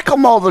attack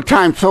him all the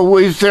time. So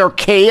is there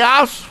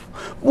chaos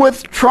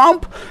with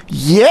Trump?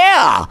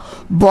 Yeah,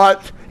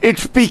 but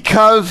it's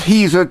because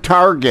he's a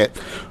target.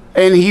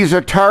 And he's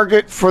a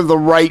target for the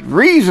right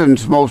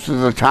reasons most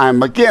of the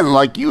time. Again,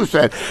 like you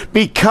said,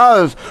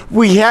 because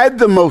we had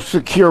the most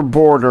secure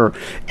border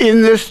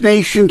in this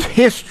nation's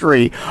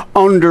history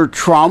under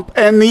Trump,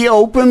 and the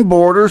open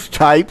borders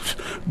types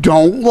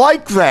don't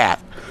like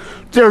that.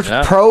 There's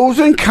pros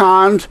and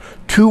cons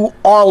to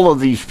all of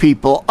these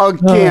people.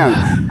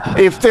 Again,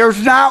 if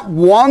there's not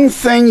one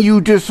thing you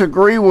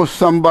disagree with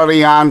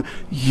somebody on,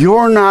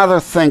 you're not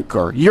a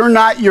thinker. You're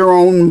not your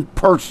own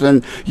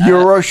person.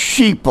 You're a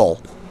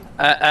sheeple.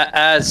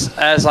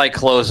 As I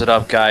close it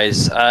up,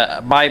 guys,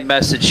 my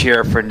message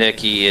here for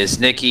Nikki is,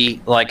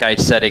 Nikki, like I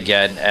said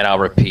again, and I'll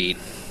repeat,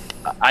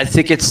 I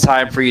think it's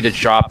time for you to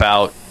drop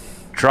out.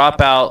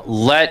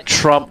 Let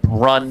Trump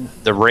run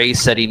the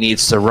race that he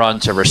needs to run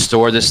to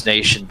restore this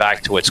nation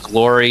back to its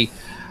glory.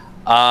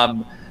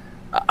 I'm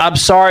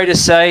sorry to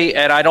say,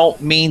 and I don't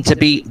mean to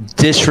be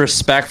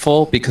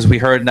disrespectful, because we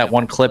heard in that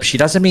one clip, she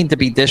doesn't mean to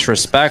be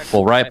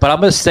disrespectful, right? But I'm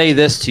going to say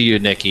this to you,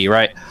 Nikki,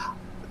 right?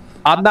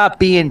 I'm not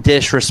being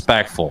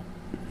disrespectful,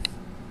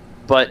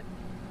 but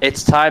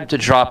it's time to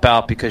drop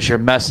out because your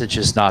message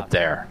is not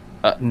there.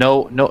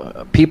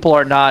 No, people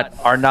are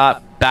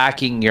not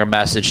backing your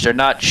message. They're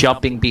not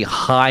jumping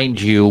behind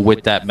you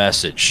with that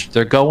message.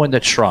 They're going to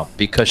Trump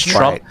because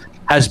Trump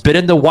has been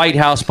in the White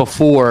House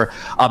before.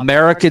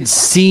 Americans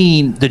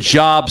seen the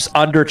jobs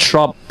under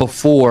Trump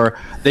before.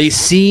 They've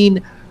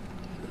seen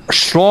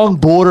strong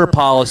border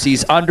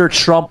policies under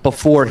Trump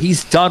before.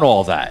 He's done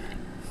all that,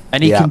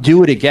 and he can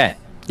do it again.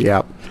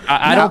 Yeah,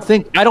 I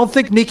don't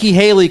think Nikki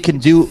Haley can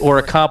do or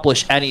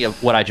accomplish any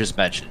of what I just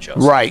mentioned,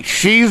 Joseph. Right.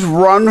 She's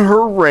run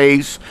her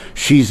race.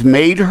 She's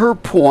made her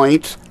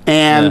points,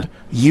 and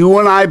you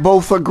and I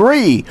both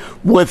agree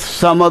with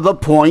some of the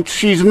points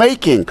she's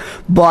making.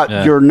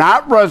 But you're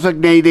not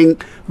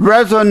resonating.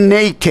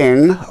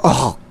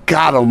 Oh,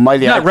 God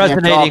Almighty! Not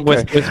resonating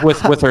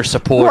with her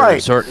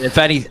supporters, or if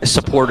any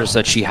supporters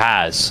that she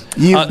has.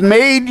 You've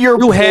made your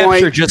New point.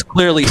 Hampshire just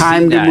clearly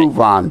time seen to that. move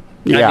on.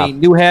 Yeah. I mean,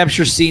 New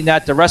Hampshire's seen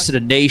that. The rest of the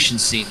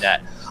nation's seen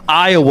that.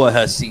 Iowa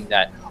has seen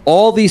that.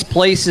 All these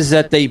places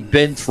that they've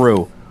been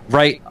through,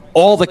 right?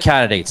 All the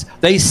candidates,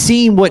 they've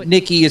seen what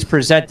Nikki is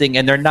presenting,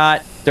 and they're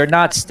not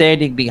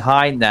standing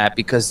behind that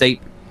because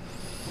they.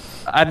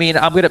 I mean,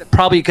 I'm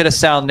probably gonna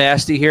sound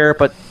nasty here,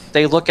 but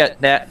they look at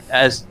that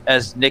as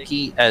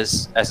Nikki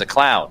as a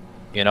clown,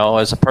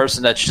 as a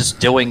person that's just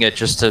doing it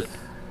just to,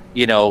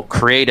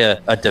 create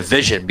a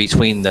division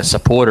between the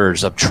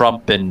supporters of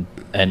Trump and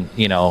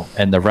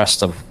the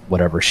rest of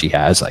whatever she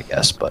has, I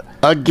guess. But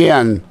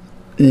again,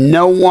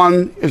 no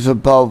one is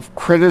above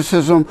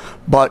criticism,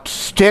 but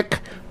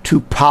stick to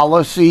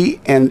policy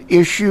and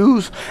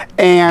issues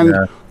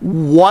and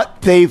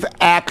what they've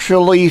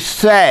actually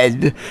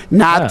said,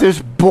 not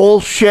this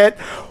bullshit.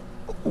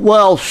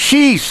 Well,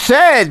 she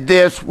said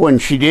this when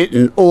she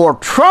didn't, or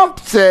Trump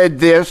said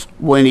this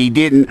when he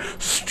didn't.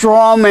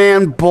 Straw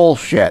man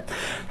bullshit.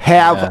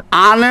 Have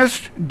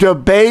honest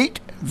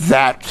debate,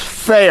 that's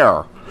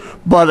fair.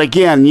 But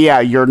again,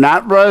 you're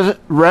not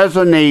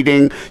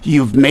resonating.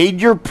 You've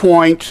made your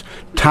points.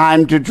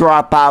 Time to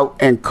drop out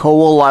and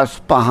coalesce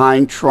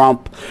behind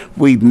Trump.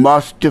 We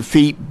must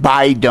defeat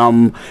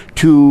Biden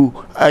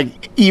to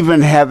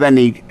even have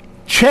any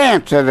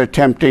chance at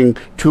attempting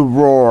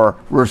to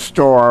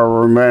restore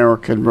our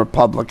American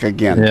republic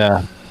again.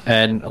 Yeah.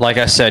 And like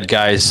I said,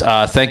 guys,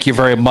 thank you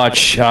very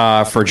much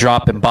for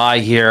dropping by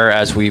here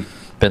as we've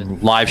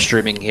been live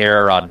streaming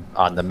here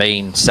on the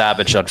main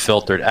Savage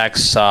Unfiltered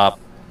X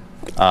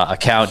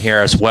account here,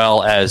 as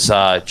well as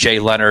Jay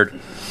Leonard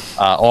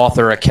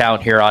author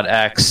account here on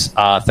X.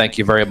 Thank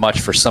you very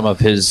much for some of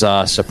his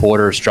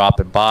supporters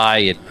dropping by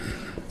and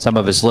some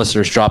of his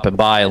listeners dropping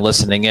by and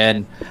listening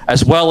in,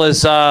 as well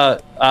as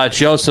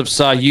Joseph's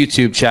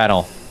YouTube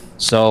channel.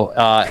 So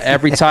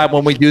every time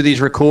when we do these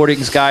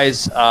recordings,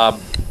 guys,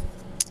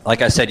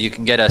 like I said, you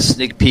can get a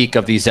sneak peek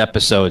of these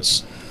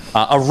episodes.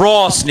 A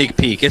raw sneak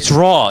peek. It's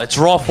raw. It's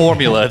raw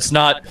formula. It's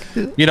not,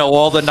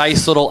 all the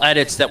nice little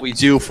edits that we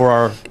do for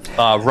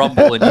our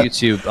Rumble and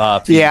YouTube.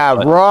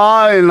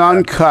 Raw and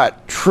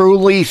uncut.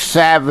 Truly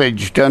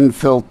savaged,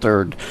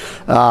 unfiltered.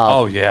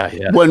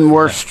 When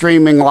we're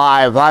streaming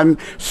live. I'm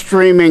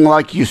streaming,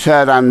 like you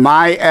said, on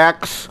my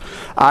X.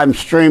 I'm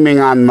streaming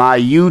on my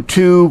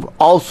YouTube.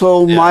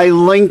 Also, my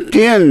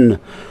LinkedIn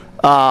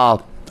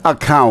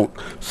account.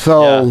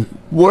 So...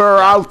 We're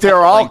out there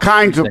all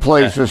kinds of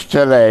places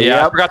today.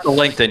 Yeah, I forgot the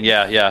LinkedIn.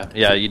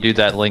 Yeah. You do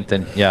that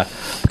LinkedIn. Yeah.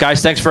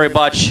 Guys, thanks very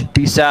much.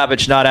 Be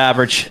savage, not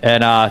average.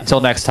 And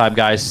till next time,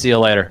 guys. See you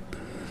later.